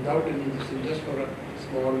to him without any of this, just for a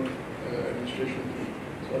small administration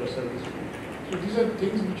fee or a service fee. So these are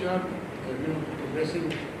things which are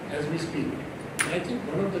progressing as we speak. And I think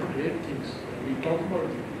one of the great things, we talk about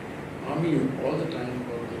the army all the time,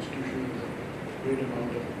 about the institution and the great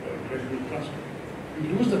amount of treasury trust. We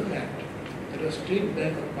lose the fact that a State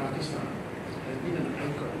Bank of Pakistan has been an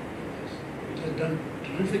icon. It has done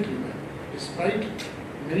terrifically well, despite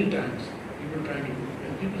many times people trying to do it.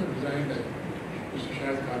 And people have resigned, like Mr.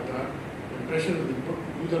 Shahid Kardar, when pressure has been put to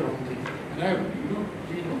do the wrong thing. And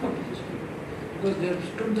we know about the history. Because they have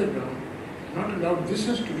stood their ground, not allowed this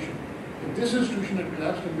institution. If this institution had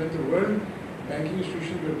collapsed and when the world banking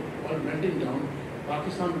institutions were all melting down,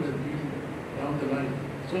 Pakistan would have been down the line.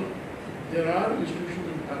 So there are institutions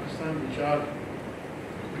in Pakistan which are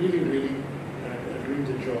really doing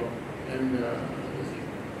the job. And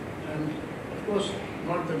of course,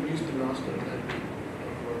 not the least the last that I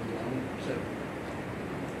talk about the army itself.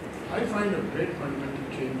 I find a great fundamental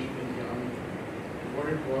change in the army to what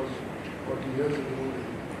it was 40 years ago,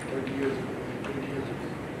 30 years ago, 20 years ago.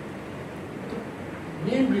 The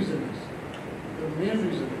main reason is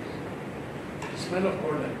the smell of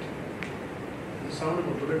oilite, the sound of a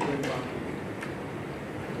bullet going past the gate.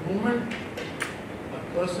 The moment a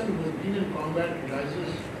person who has been in combat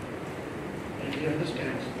realizes and he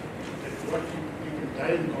understands that what people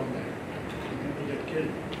die in combat, and people get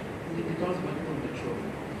killed, he becomes much more mature.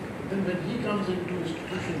 But then when he comes into an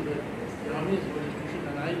institution where the army is one institution,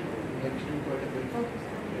 and I actually quite a bit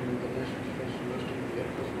in the National Defense University, the Air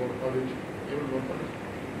Force War College, Naval War College,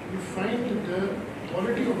 you find that the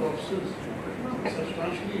quality of officers is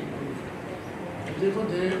substantially improved. And therefore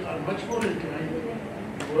they are much more inclined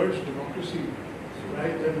towards democracy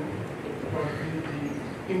rather than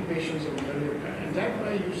the impatience of the earlier time. And that's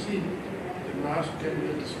why you see the last 10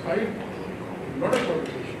 years, despite a lot of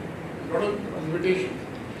provocation, a lot of invitation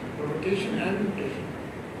and invitation,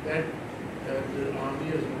 that the army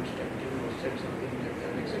has not stepped in or said something like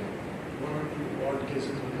that, except 1 or 2 odd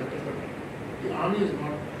cases will happen, but the army is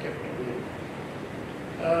not kept away.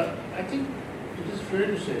 I think it is fair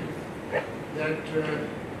to say that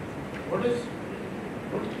what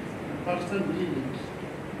Pakistan really needs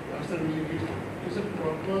is a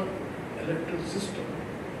proper electoral system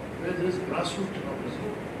where there is grassroots democracy,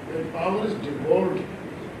 where power is devolved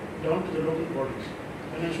down to the local bodies,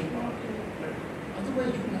 financial power. Right?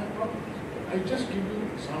 Otherwise, you will have problems. I just give you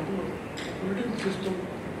an example of a political system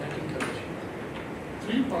back in Karachi.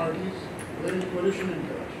 3 parties were in coalition in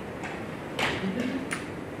Karachi. The PPP,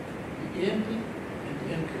 the ANP, and the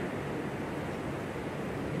NK.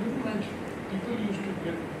 You imagine, people used to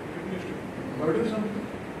murder somebody,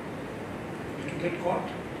 used to get caught,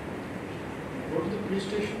 go to the police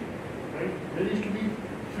station, right? They used to be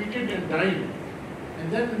treated and died.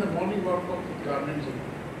 And then in the morning walk up with garments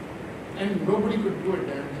and nobody could do a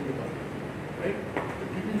damn thing about it, right? The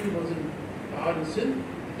PPP was in power in Sindh,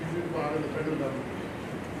 the PPP power in the federal government.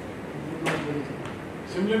 We would not do anything.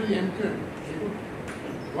 Similarly, MQM,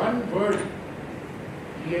 one word,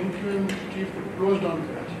 the MQM chief could close down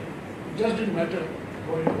Karachi. It just didn't matter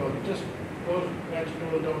what it was, just close Karachi,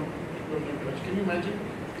 close down Karachi. Can you imagine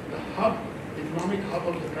the hub, the economic hub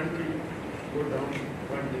of the country go down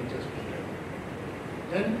one day just like that?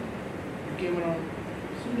 Then it came around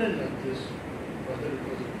similarly like this, whether it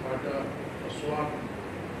was in Fata or Swat,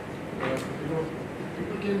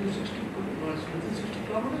 people came to within 60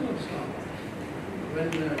 kilometers of Islam. When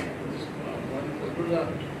this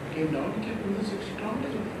Abdullah came down, he came within 60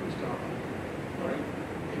 kilometers of Islam. Alright?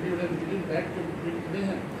 Maybe he would have beaten back to bring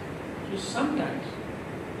mayhem. So sometimes,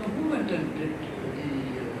 now who went and did the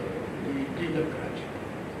cleaned up Karachi?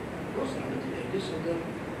 Of course, under the aegis of the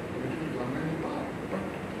military government in power, but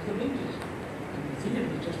the Rangers. And we think it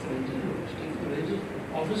was just the Rangers, it was taken the Rangers,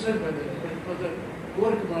 officered by the, but it was the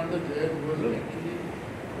corps commander there who was actually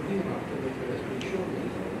looking after the affairs, being sure.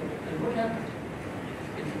 And what happened?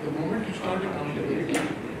 The moment you started accountability, the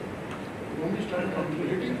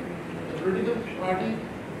political party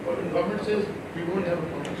or the government says we won't have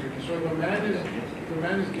accountability. So if a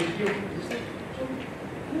man is guilty of this thing, so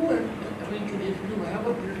who eventually, if you have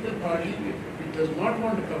a political party which does not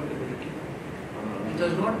want accountability, it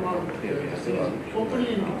does not want openly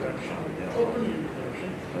into corruption,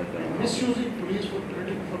 misusing police for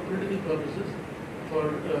political purposes,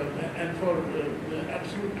 and for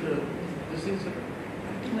absolute these things.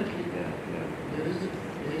 Ultimately, there is a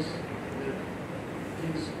place where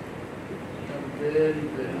things become very,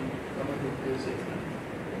 very common to place.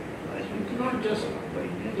 You cannot just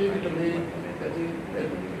take it away,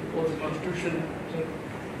 or the constitution. So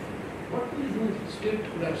what will you do if the state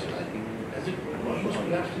collapses? As it almost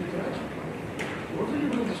collapsed in Karachi. What will you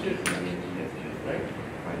do if the state collapses? Right?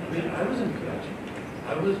 I was in Karachi.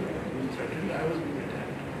 I was being threatened. I was being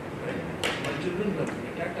attacked. Right? My children were being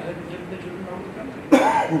attacked. I had to get my children out of the country.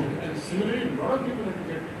 And similarly, a lot of people had to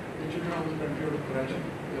get the children out of the country, out of Karachi.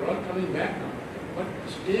 They're all coming back now. But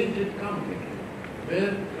the state did come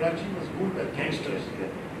where Karachi was ruled by gangsters.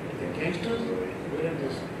 The gangsters were in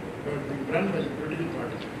this, were being run by the political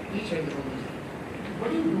parties. Each had their own. What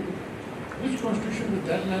do you do? Which constitution was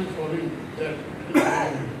that man following that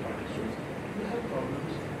political party? So you have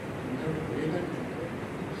problems. You have to weigh them,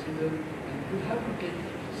 see them, and you have to take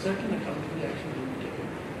certain accountability action to be taken.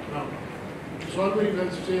 Now, it's all very well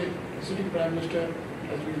to say the sitting Prime Minister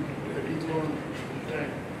has been dethroned in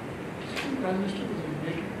time. The sitting Prime Minister was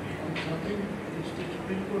eliminated on something which the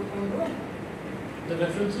Supreme Court found wrong. The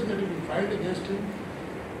references that have been filed against him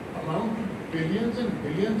amount to billions and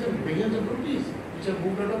billions and billions of rupees, which have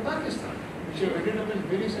moved out of Pakistan, which have ended up in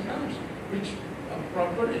various accounts, which a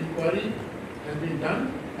proper inquiry has been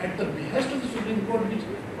done at the behest of the Supreme Court, which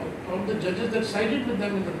of the judges that sided with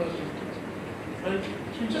them in the first instance. Right?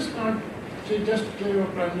 So you just can't say just your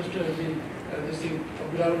Prime Minister has been this thing,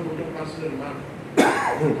 Bilal Bhutto passes a remark.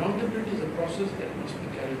 Accountability is a process that must be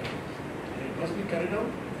carried out. And it must be carried out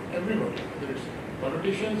everybody, whether it's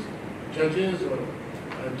politicians, judges, or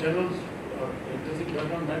generals, or it does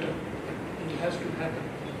not matter. It has to happen.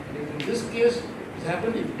 And if in this case it's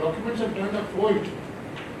happened, if documents have turned up void,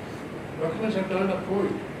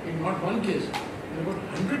 in not one case, in about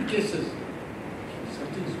 100 cases,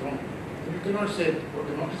 something is wrong. And you cannot say, oh,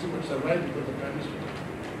 democracy would survive because the Prime Minister.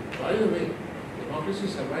 By the way, democracy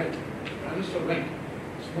survived. The Prime Minister went.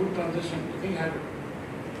 Smooth transition, nothing happened.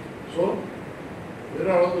 So, where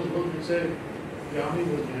are all those those which say the army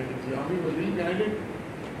was behind it? The army was really behind it.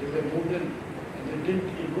 They were moved in, and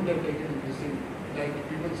it wouldn't have taken this thing. Like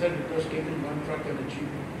people said, it was taken one truck and a jeep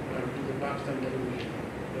to the Pakistan television.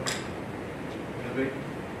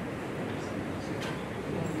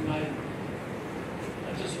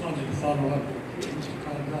 I just wanted to follow up with Mr.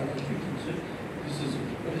 Kardar. I think this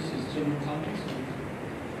is general context.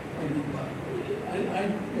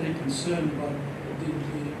 I'm very concerned about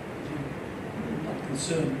not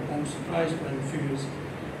concerned, but I'm surprised by the figures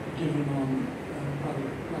given on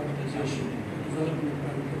privatization, development of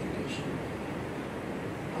private education.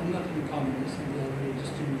 I'm not an economist, and there are very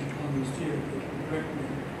distinguished economists here that will correct me.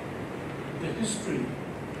 The history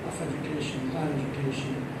of education, higher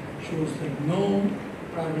education, shows that no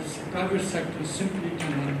private sector simply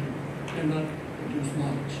cannot produce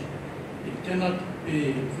knowledge. It cannot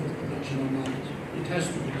pay for the production of knowledge. It has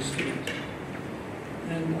to be the state.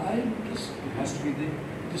 And it has to be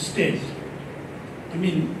the state. I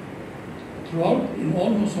mean, throughout, in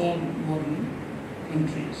almost all modern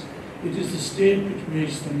countries, it is the state which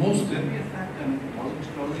makes the most. There be a fact, and wasn't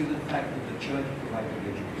it only the fact that the church provided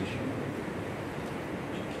education?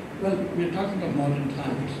 Well, we're talking of modern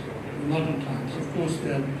times. modern times. Of course,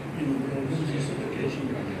 there are, there are religious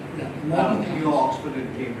education. Yeah, modern times. Oxford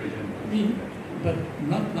and Cambridge. But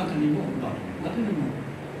not anymore. Not anymore.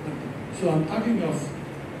 So I'm talking of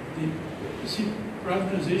the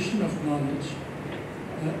privatization of knowledge.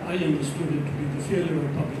 I understood it to be the failure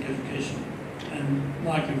of public education, and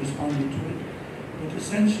Market responded to it. But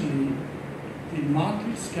essentially, the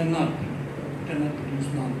markets cannot produce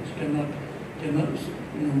knowledge.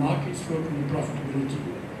 Markets work on the profitability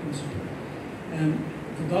principle, and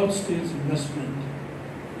without state's investment,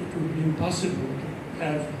 it would be impossible to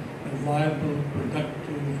have a viable,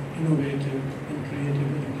 productive, innovative, and creative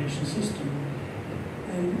education system.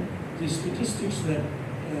 And the statistics that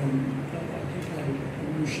I think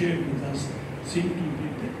you shared with us seem to be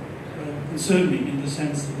concerning in the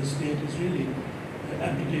sense that the state is really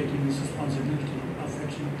abdicating its responsibility of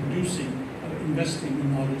actually producing, investing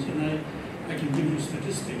in knowledge. And I can give you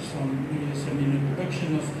statistics from various, the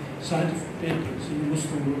production of scientific papers in the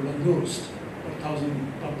Muslim world are lowest per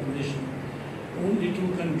 1,000 population. Only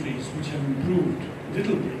 2 countries which have improved a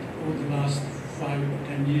little bit over the last 5 or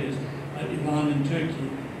 10 years are Iran and Turkey,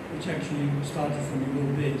 which actually started from a low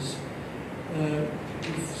base.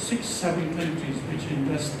 6, 7 countries which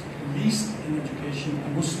invest least in education are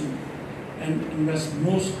Muslim and invest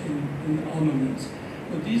most in armaments.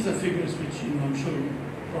 But these are figures which I'm sure you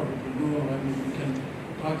probably know. We can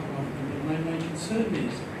talk about them. But my concern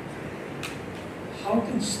is, how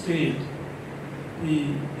can state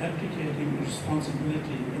be abdicating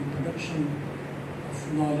responsibility in production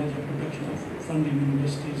of knowledge, or production of funding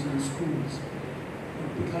universities and schools?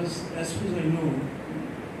 Because as far as I know,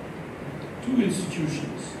 2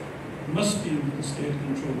 institutions must be under the state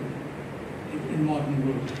control in modern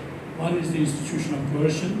world. One is the institution of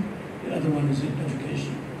coercion, the other one is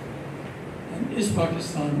education. And is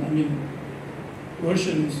Pakistan,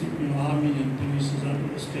 coercion is army and police is under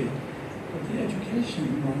the state. But the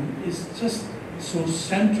education one is just so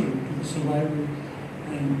central to the survival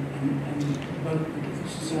and development of a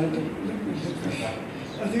society.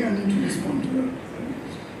 I think I need to respond to that.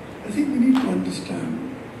 I think we need to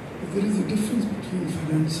understand that there is a difference between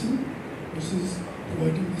financing versus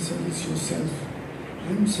providing the service yourself.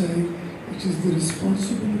 I'm saying it is the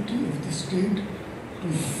responsibility of the state to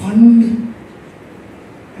fund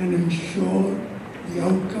and ensure the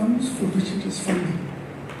outcomes for which it is funding,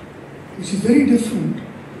 which is very different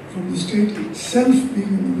from the state itself being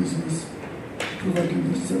in the business of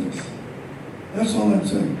providing the service. That's all I'm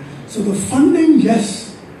saying. So the funding,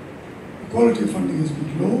 yes, the quality of funding has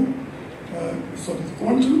been low, the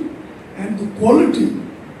quantum, and the quality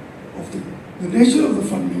of the nature of the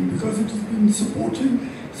funding, because it has been supporting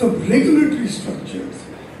some regulatory structures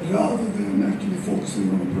rather than actually focusing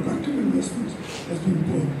on productive investments, has been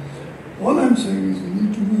poor. All I'm saying is we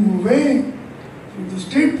need to move away from the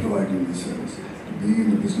state providing the service to being in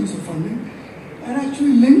the business of funding and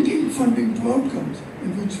actually linking funding to outcomes,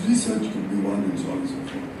 in which research could be one and so on and so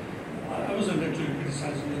forth. I wasn't actually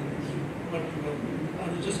criticizing it, but I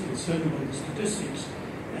was just concerned about the statistics.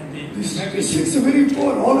 The statistics are very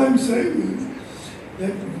poor. All I'm saying is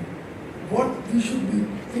that what we should be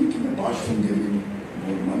thinking, apart from giving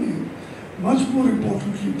more money, much more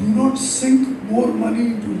importantly, do not sink more money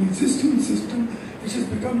into an existing system which has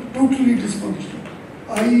become totally dysfunctional,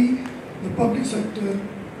 i.e. the public sector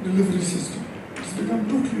delivery system. It's become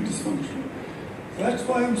totally dysfunctional. That's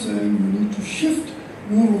why I'm saying we need to shift,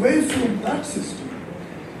 move away from that system.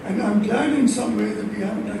 And I'm glad in some way that we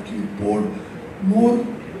haven't actually poured more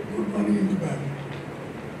good money into bad.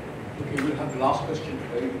 Okay, we'll have the last question.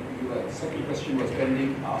 The second question was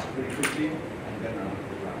pending, asked very quickly, and then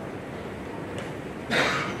we'll wrap up.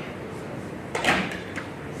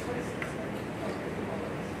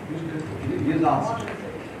 He has asked.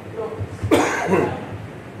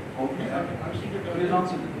 Okay, he has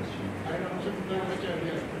answered the question. I answered the question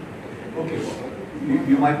earlier. Okay, well,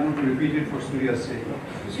 you might want to repeat it for Surya's sake.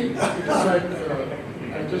 See, it's like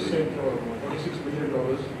I just said $46 billion.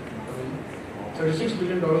 $36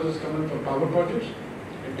 billion is coming for power projects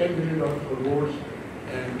and $10 billion for roads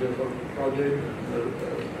and for project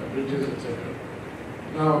bridges, etc.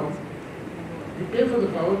 Now, you pay for the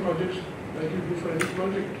power projects like you do for any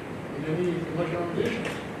project in any commercial organization.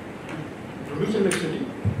 You produce electricity,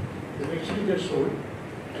 the electricity gets sold,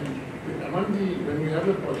 and when you have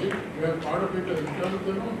the project, you have part of it as return of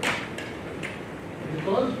the loan.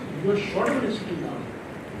 Because you are short of electricity now.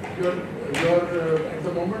 You are at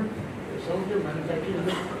the moment, some of your manufacturing,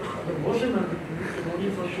 the most of manufacturing can only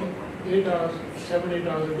function 8 hours, 7-8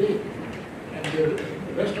 hours a day. And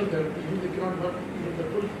the rest of them, they cannot work even the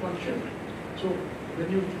full function. So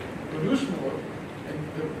when you produce more, and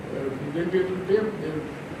they'll be able to pay,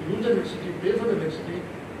 use the electricity, pay for the electricity,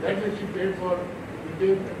 that electricity paid for,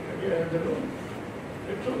 you pay the loan.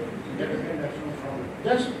 So, that's no problem.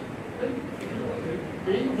 That's,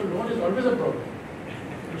 paying of a loan is always a problem.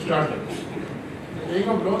 To start with. Paying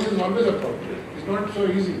of loans is always a problem. It's not so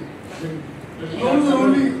easy. Loans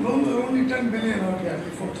are only 10 billion out of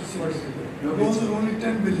the 46. Loans are only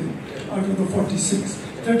 10 billion out of the 46.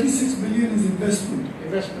 36 billion is investment.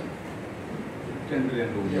 10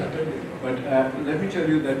 billion loans. Yeah, 10 billion. But let me tell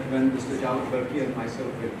you that when Mr. Javed, Burki and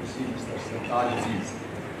myself went to see Mr. Sardar Aziz,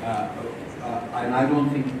 and I don't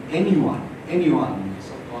think anyone in the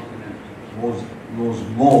subcontinent knows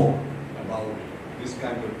more about this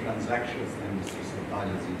kind of transactions than Mr. Sardar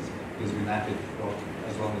Aziz. He's been at it for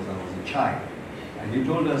as long as I was a child. And he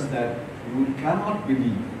told us that you cannot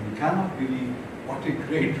believe what a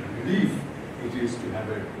great relief it is to have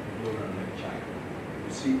a donor like China.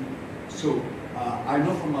 You see? So, I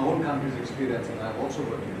know from my own country's experience, and I've also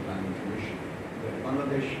worked in the Planning Commission, that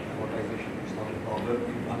Bangladesh amortization is not a problem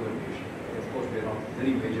in Bangladesh. Of course, we are not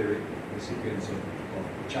very major recipients of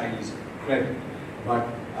Chinese credit. But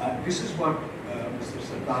this is what Mr.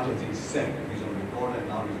 Sardar Aziz said. He's on record and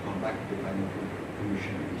now he's gone back to the Planning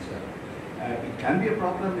Commission himself. It can be a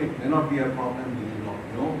problem, it may not be a problem, we do not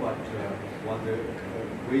know, but while the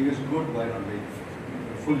going is good, why not make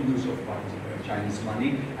full use of Chinese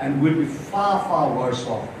money, and we'll be far, far worse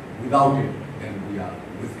off without it than we are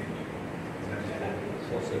with it.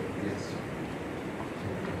 Also, yes.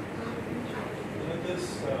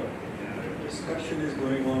 This discussion is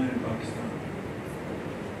going on in Pakistan,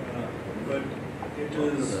 but it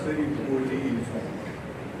is very poorly informed,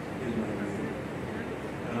 in my view.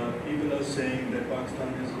 People are saying that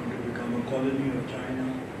Pakistan is going to become a colony of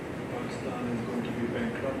China, Pakistan is going to be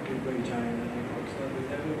bankrupted by China, Pakistan will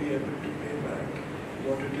never be able to pay back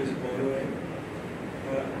what it is borrowing.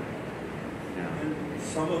 And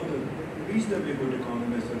some of the reasonably good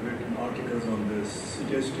economists have written articles on this,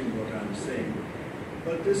 suggesting what I'm saying.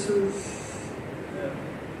 But this is,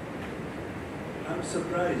 I'm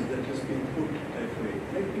surprised that it's been put that way.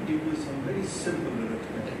 Let me give you some very simple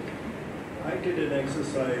arithmetic. I did an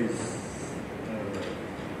exercise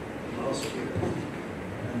last year,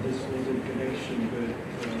 and this was in connection with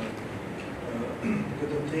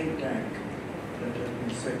a think tank that has been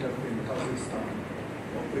set up in Kazakhstan,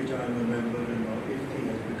 of which I am a member, and now Iftekhar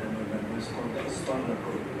has become a member. It's called the Astana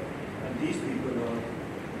Group. And these people are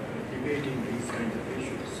debating these kinds of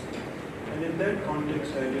issues. And in that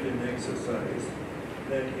context, I did an exercise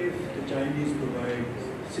that if the Chinese provide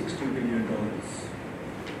 $60 billion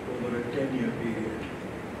over a 10-year period,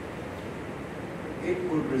 it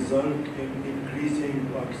would result in increasing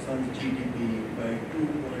Pakistan's GDP by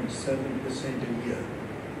 2.7% a year,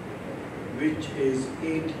 which is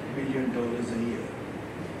 $8 billion a year.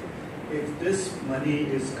 If this money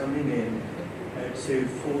is coming in at say $4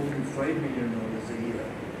 to $5 million a year,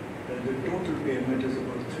 then the total payment is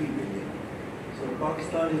about $3 billion. So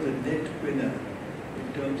Pakistan is a net winner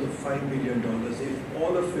in terms of $5 billion if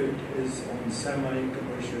all of it is on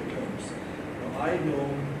semi-commercial terms. Now I know,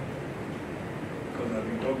 because I've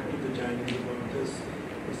been talking to the Chinese about this,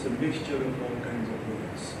 it's a mixture of all kinds of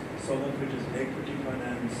loans. Some of it is equity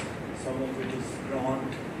finance, some of it is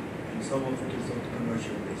grant, and some of it is on a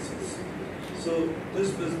commercial basis. So this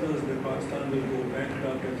business that Pakistan will go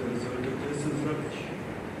bankrupt as a result of this is rubbish.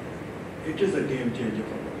 It is a game changer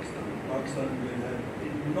for Pakistan. Pakistan will have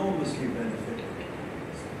enormously benefited.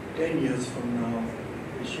 10 years from now,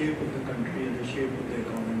 the shape of the country and the shape of the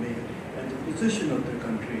economy and the position of the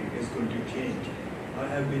country is going to change. I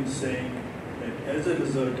have been saying that as a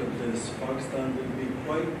result of this, Pakistan will be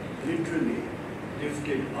quite literally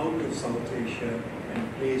lifted out of South Asia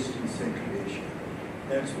and placed in Central Asia.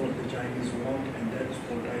 That's what the Chinese want, and that's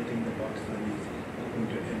what I think the Pakistanis are going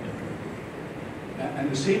to end up with.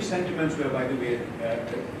 And the same sentiments were, by the way,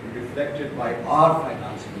 reflected by our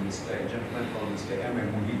finance minister, a gentleman called Mr. M.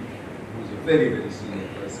 Muhi, who is a very, very senior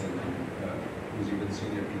person, and who's even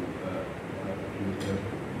senior to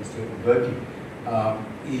Mr. Burki.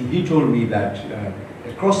 He told me that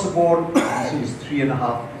across the board, this is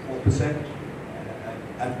 3.5–4%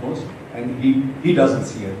 at most, and he doesn't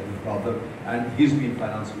see it as a problem, and he's been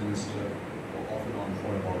finance minister off and on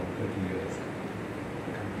for about 30 years.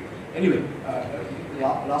 Anyway,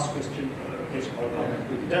 last question. Just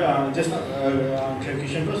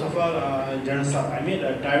clarification. First of all, General Sahab, I made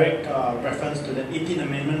a direct reference to the 18th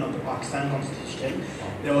Amendment of the Pakistan Constitution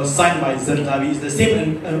that was signed by Zardawi. It's the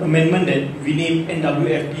same amendment that renamed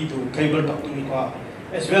NWFP to Khyber Pakhtunkhwa,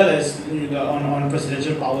 as well as on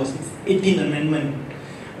presidential powers. It's 18th Amendment.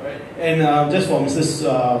 Right. And just for Mrs.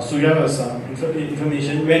 Surya's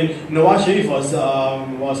information, when Nawaz Sharif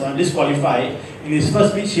was disqualified, in his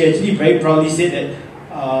first speech, he actually very proudly said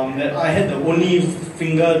that I had the only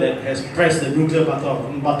finger that has pressed the nuclear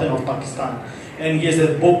button of Pakistan. And he has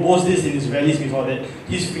boasted this in his rallies before, that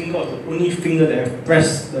his finger was the only finger that has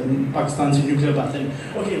pressed the Pakistan's nuclear button.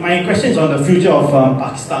 Okay, my question is on the future of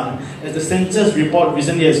Pakistan. As the census report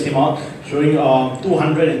recently has come out, showing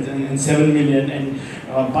 207 million, and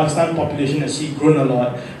Pakistan population has grown a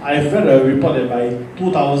lot. I've read a report that by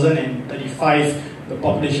 2035, the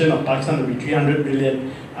population of Pakistan will be 300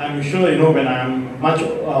 million. I'm sure, when I'm much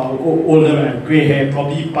older, when I have grey hair,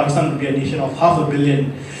 probably Pakistan will be a nation of 500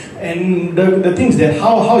 million. And the things that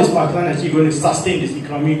how is Pakistan actually going to sustain this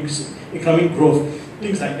economic growth?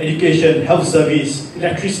 Things like education, health service,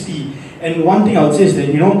 electricity. And one thing I would say is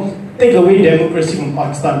that, take away democracy from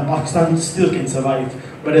Pakistan, Pakistan still can survive.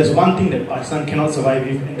 But there's one thing that Pakistan cannot survive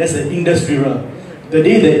with, and that's the Indus River. The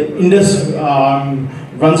day that Indus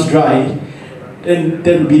runs dry, then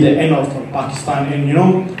that will be the end of Pakistan. And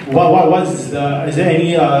is there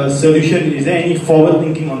any solution? Is there any forward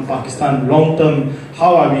thinking on Pakistan long term?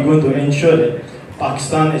 How are we going to ensure that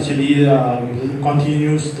Pakistan actually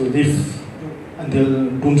continues to live until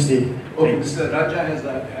doomsday? Oh, Mr. Ranjha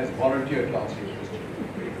has volunteered to answer your question.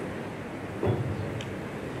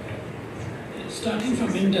 Starting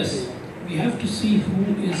from Indus, we have to see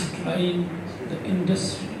who is drying the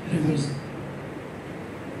Indus rivers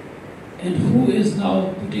and who is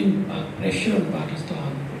now putting pressure on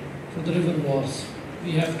Pakistan for the river wars.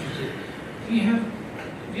 We have to see. We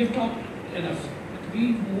have talked enough.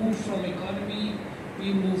 We move from economy,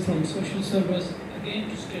 we move from social service, again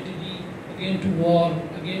to strategy, again to war,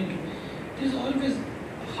 again to... There's always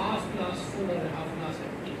half glass full or half glass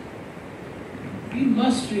empty. We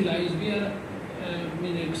must realize we are,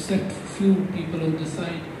 except few people on this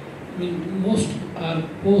side, most are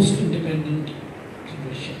post-independent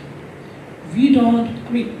generation. We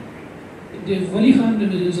don't, the Wali Khan, there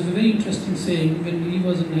is a very interesting saying when he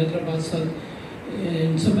was in Hyderabad, sir,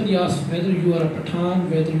 and somebody asked whether you are a Pathan,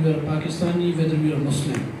 whether you are a Pakistani, whether you are a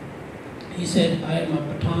Muslim. He said, I am a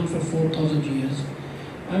Pathan for 4,000 years,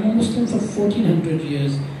 I am a Muslim for 1,400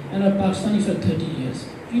 years, and a Pakistani for 30 years.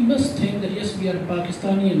 We must think that yes, we are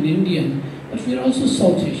Pakistani and Indian, but we are also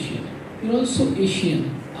South Asian. We are also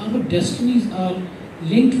Asian. Our destinies are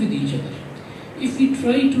linked with each other. If we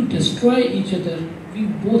try to destroy each other, we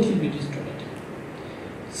both will be destroyed.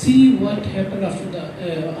 See what happened after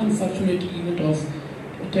the unfortunate event of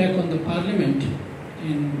attack on the parliament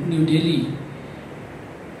in New Delhi.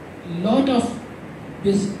 Lot of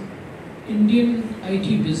Indian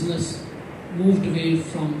IT business moved away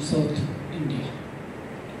from South India,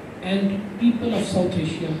 and people of South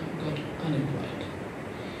Asia got unemployed.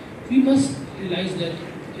 We must realize that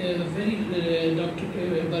Dr.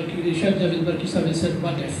 Burki, Javed Burki said,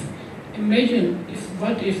 what if? Imagine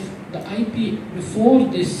what if the IP before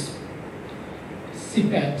this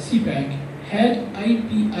CPAC had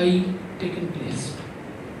IPI taken place?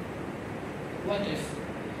 What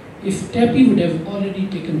if TAPI would have already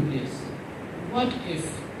taken place? What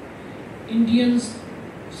if Indians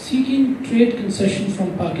seeking trade concession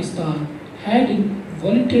from Pakistan had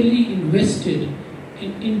voluntarily invested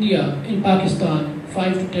in India, in Pakistan,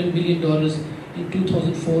 $5 to $10 billion in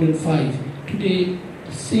 2004 and 5. Today,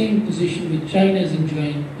 the same position which China is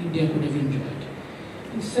enjoying, India could have enjoyed.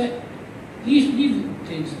 Instead, these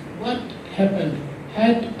things, what happened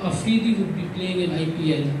had Afridi would be playing in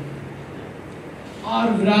IPL,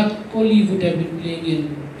 or Virat Kohli would have been playing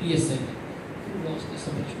in PSL. Who lost this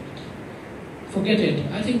opportunity? Forget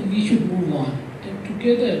it. I think we should move on. And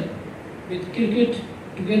together with cricket,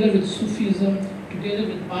 together with Sufism, together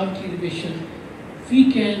with Bharati elevation,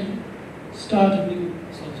 we can start a new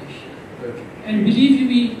South Asia. And believe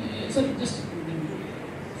me,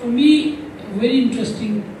 for me, a very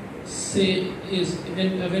interesting say is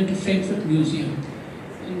when I went to Frankfurt Museum.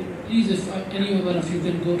 And please, if any one of you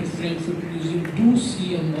can go to Frankfurt Museum, do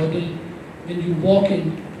see a model when you walk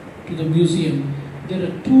in to the museum. There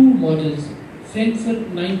are two models, Frankfurt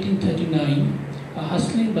 1939, a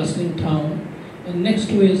hustling, bustling town, and next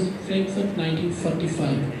to is Frankfurt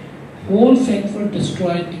 1945. Whole Frankfurt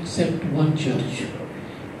destroyed except one church.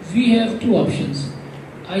 We have two options,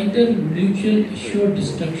 either mutual assured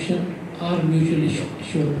destruction or mutually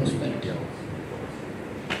assured prosperity.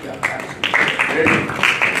 Yeah,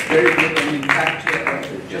 very good. And in fact,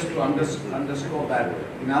 just to underscore that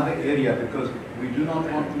in other area, because we do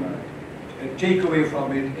not want to take away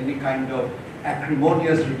from it any kind of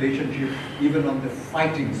acrimonious relationship, even on the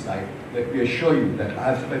fighting side. Let me assure you that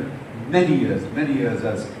I have spent many years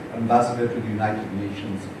as ambassador to the United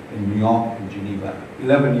Nations in New York and Geneva,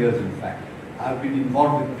 11 years in fact. I've been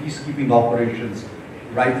involved with peacekeeping operations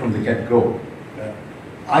right from the get-go.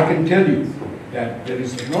 I can tell you that there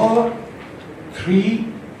is no three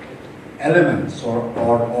elements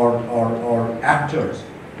or actors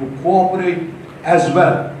who cooperate as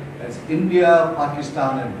well as India,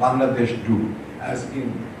 Pakistan and Bangladesh do as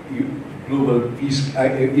in global peace,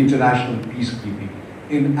 international peacekeeping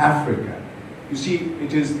in Africa. You see,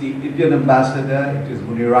 it is the Indian ambassador, it is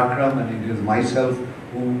Munir Akram and it is myself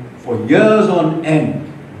who for years on end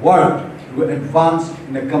worked to advance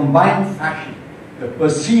in a combined fashion the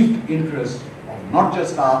perceived interest of not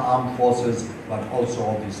just our armed forces but also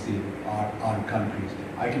obviously our countries.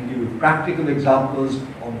 I can give you practical examples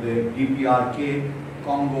of the DPRK,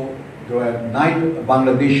 Congo. There were 9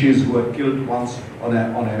 Bangladeshis who were killed once on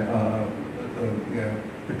a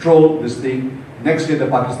patrol, this thing. Next day the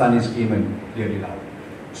Pakistanis came and cleared it out.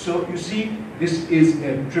 So you see, this is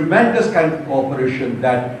a tremendous kind of cooperation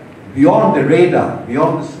that beyond the radar,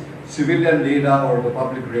 beyond the civilian radar or the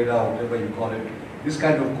public radar, whatever you call it, this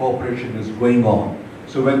kind of cooperation is going on.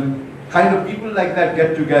 So when kind of people like that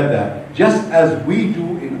get together, just as we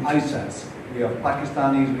do in ISAS, we have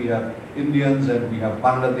Pakistanis, we have Indians, and we have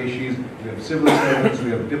Bangladeshis, we have civil servants,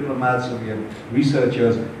 we have diplomats, and we have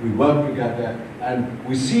researchers, we work together, and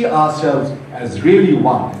we see ourselves as really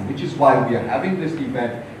one, which is why we are having this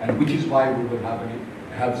event, and which is why we will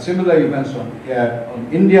have similar events on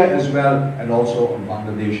India as well, and also on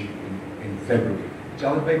Bangladesh in February.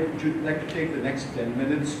 Javed, would you like to take the next 10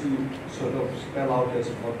 minutes to sort of spell out as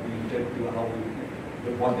what we intend to,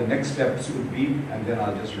 what the next steps would be, and then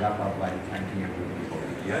I'll just wrap up by thanking everybody for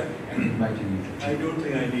it. Yeah, and inviting you to. I don't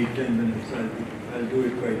think I need 10 minutes. I'll do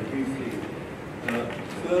it quite briefly.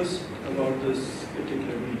 First, about this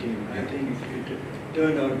particular meeting, I think it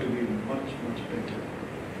turned out to be much better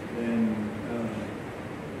than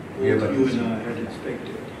both you and I had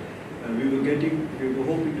expected. We were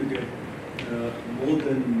hoping to get more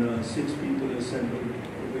than 6 people assembled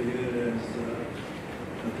over here as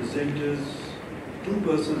presenters. 2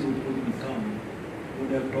 persons who couldn't come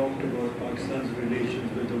would have talked about Pakistan's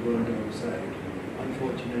relations with the world outside.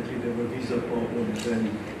 Unfortunately, there were visa problems and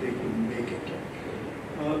they couldn't make it.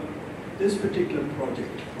 This particular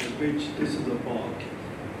project, of which this is a part,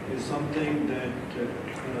 is something that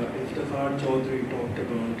Iftekhar A Chowdhury talked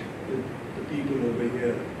about with the people over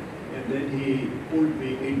here, and then he pulled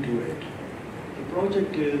me into it. The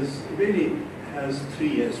project really has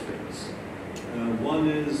 3 aspects. One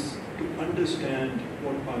is to understand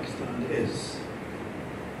what Pakistan is.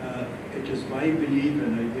 It is my belief,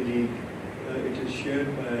 and I believe it is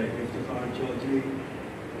shared by Iftekhar A Chowdhury,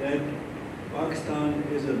 that Pakistan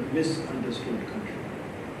is a misunderstood country.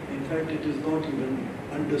 In fact, it is not even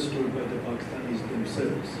understood by the Pakistanis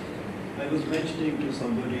themselves. I was mentioning to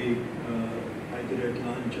somebody, either at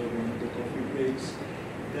lunch or one of the coffee breaks,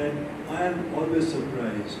 that I am always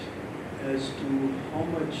surprised as to how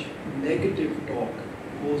much negative talk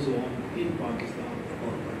goes on in Pakistan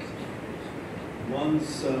about Pakistan.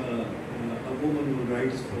 Once a woman who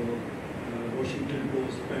writes for Washington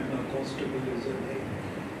Post, Pamela Constable is her name,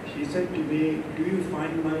 she said to me, "Do you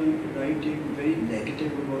find my writing very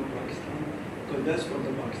negative about Pakistan? Because that's what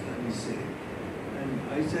the Pakistanis say." And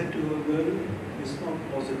I said to her, "Well, it's not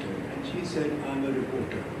positive." And she said, "I'm a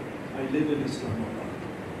reporter. I live in Islamabad.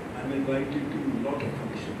 I'm invited to a lot of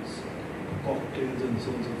functions, cocktails and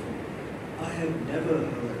so on and so forth. I have never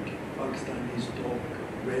heard Pakistanis talk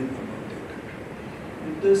well about their country."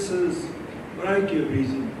 And this is a variety of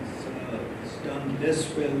reasons. It's done less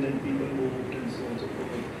well than people hoped and so on and so forth.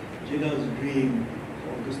 Jinnah's dream,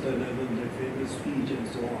 August 11th, that famous speech and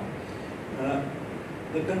so on.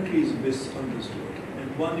 The country is misunderstood. And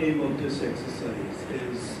one aim of this exercise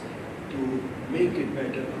is to make it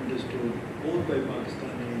better understood both by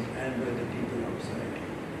Pakistanis and by the people outside.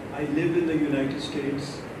 I live in the United States,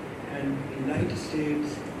 and the United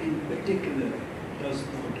States in particular does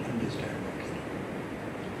not understand Pakistan.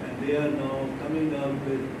 And they are now coming up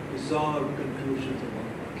with bizarre conclusions about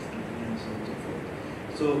Pakistan and so on and so forth.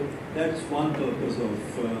 So that's one purpose of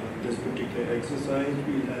this particular exercise.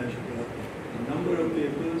 We'll have a number of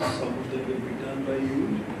papers. Some of them will be done by you,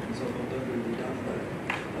 and some of them will be done by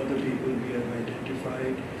other people we have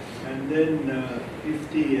identified. And then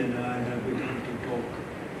Ifti and I have begun to talk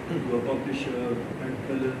to a publisher,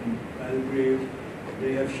 Macmillan, Palgrave.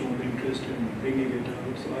 They have shown interest in bringing it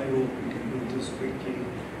out, so I hope we can do this quickly.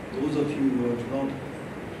 Those of you who have not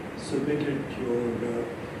submitted your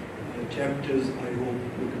chapters, I hope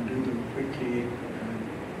we can do them quickly.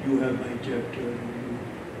 You have my chapter, and you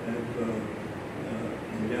have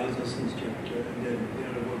Liaz Hassan's chapter, and then there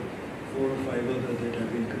are about 4 or 5 others that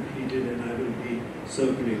have been completed, and I will be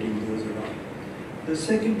circulating those around. The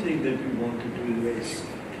second thing that we want to do is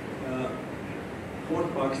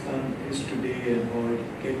what Pakistan is today and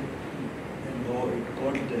how it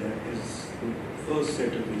got there is the first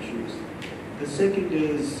set of issues. The second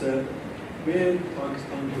is where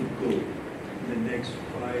Pakistan could go in the next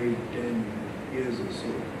 5, 10 years or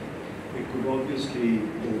so. It could obviously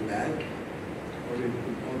go bad, or it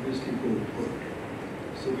could obviously go good.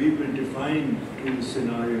 So we will define 2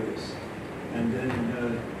 scenarios and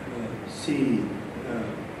then see.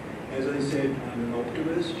 As I said, I'm an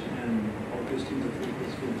optimist, and obviously the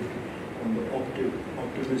focus will be on the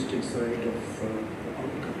optimistic side of the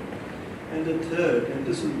outcome. And the third, and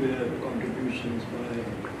this is where the contributions by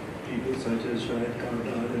people such as Shahid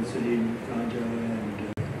Kardar and Saleem Ranjha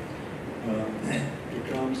and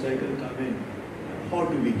Ikram Cycle come in. How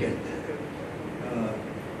do we get there?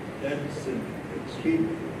 That's an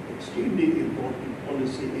extremely important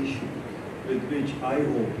policy issue with which I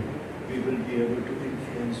hope we will be able to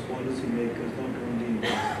influence policymakers not only in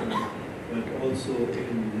Pakistan but also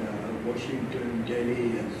in Washington,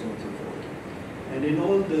 Delhi, and so on and so forth. And in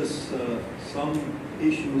all this, some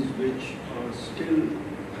issues which are still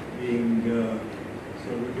being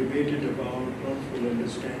sort of debated about, not full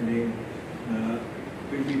understanding,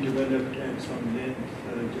 will be developed at some length.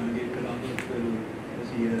 Jahangir Karamat will, as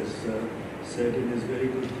he has said in his very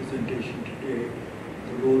good presentation today,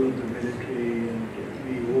 the role of the military, and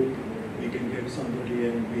we hope we can get somebody,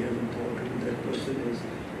 and we haven't thought who that person is,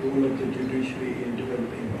 the role of the judiciary in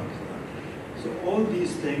developing Pakistan. So all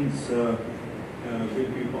these things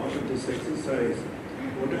will be part of this exercise.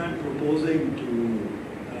 What I'm proposing to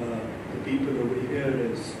the people over here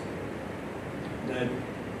is that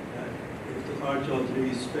Iftekhar A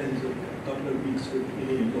Chowdhury spends a couple of weeks with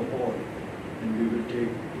me in Lahore, and we will take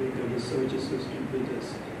a research assistant with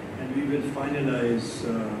us, and we will finalize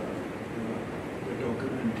the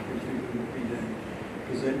document which we will be then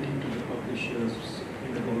presenting to the publishers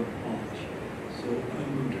in about March. So I'm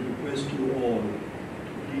going to request you all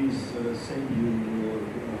to please send you your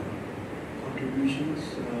contributions.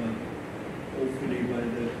 Hopefully by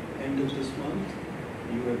the end of this month,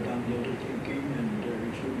 you have done a lot of thinking, and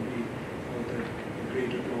it shouldn't be all that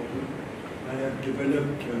great a problem. I have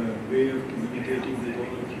developed a way of communicating with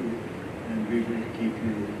all of you, and we will keep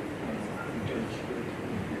you in touch with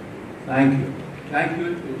you. Thank you. Thank you,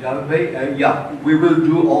 Javed bhai. Yeah, we will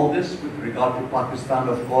do all this with regard to Pakistan,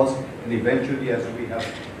 of course, and eventually, as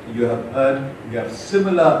you have heard, we have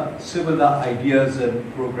similar ideas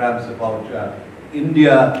and programs about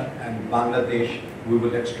India and Bangladesh. We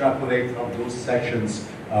will extrapolate from those sessions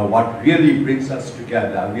what really brings us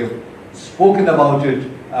together. We have spoken about it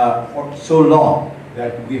for so long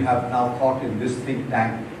that we have now thought in this think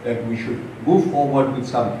tank that we should move forward with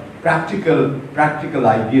some practical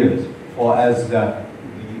ideas. For as the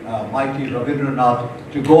mighty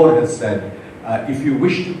Rabindranath Tagore has said, if you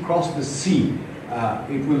wish to cross the sea,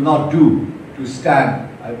 it will not do to stand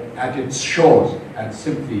at its shores and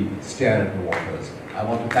simply stare at the waters. I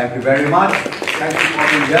want to thank you very much. Thank you for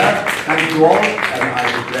being here. Thank you all, and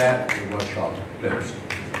I declare the workshop closed.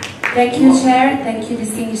 Thank you, Chair. Thank you,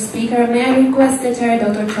 distinguished speaker. May I request the Chair,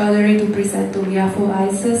 Dr. Chowdhury, to present on behalf of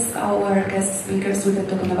ISIS our guest speakers with a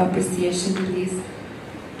token of appreciation, please.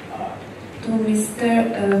 To Mr.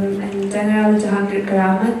 and General Jahangir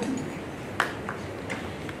Karamat,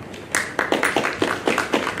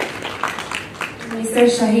 to Mr.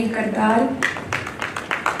 Shahid Kardar,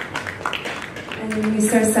 and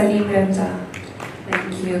Mr. Saleem Ranjha.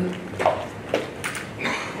 Thank you.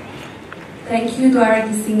 Thank you to our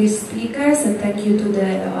distinguished speakers, and thank you to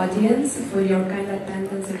the audience for your kind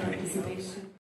attendance and participation.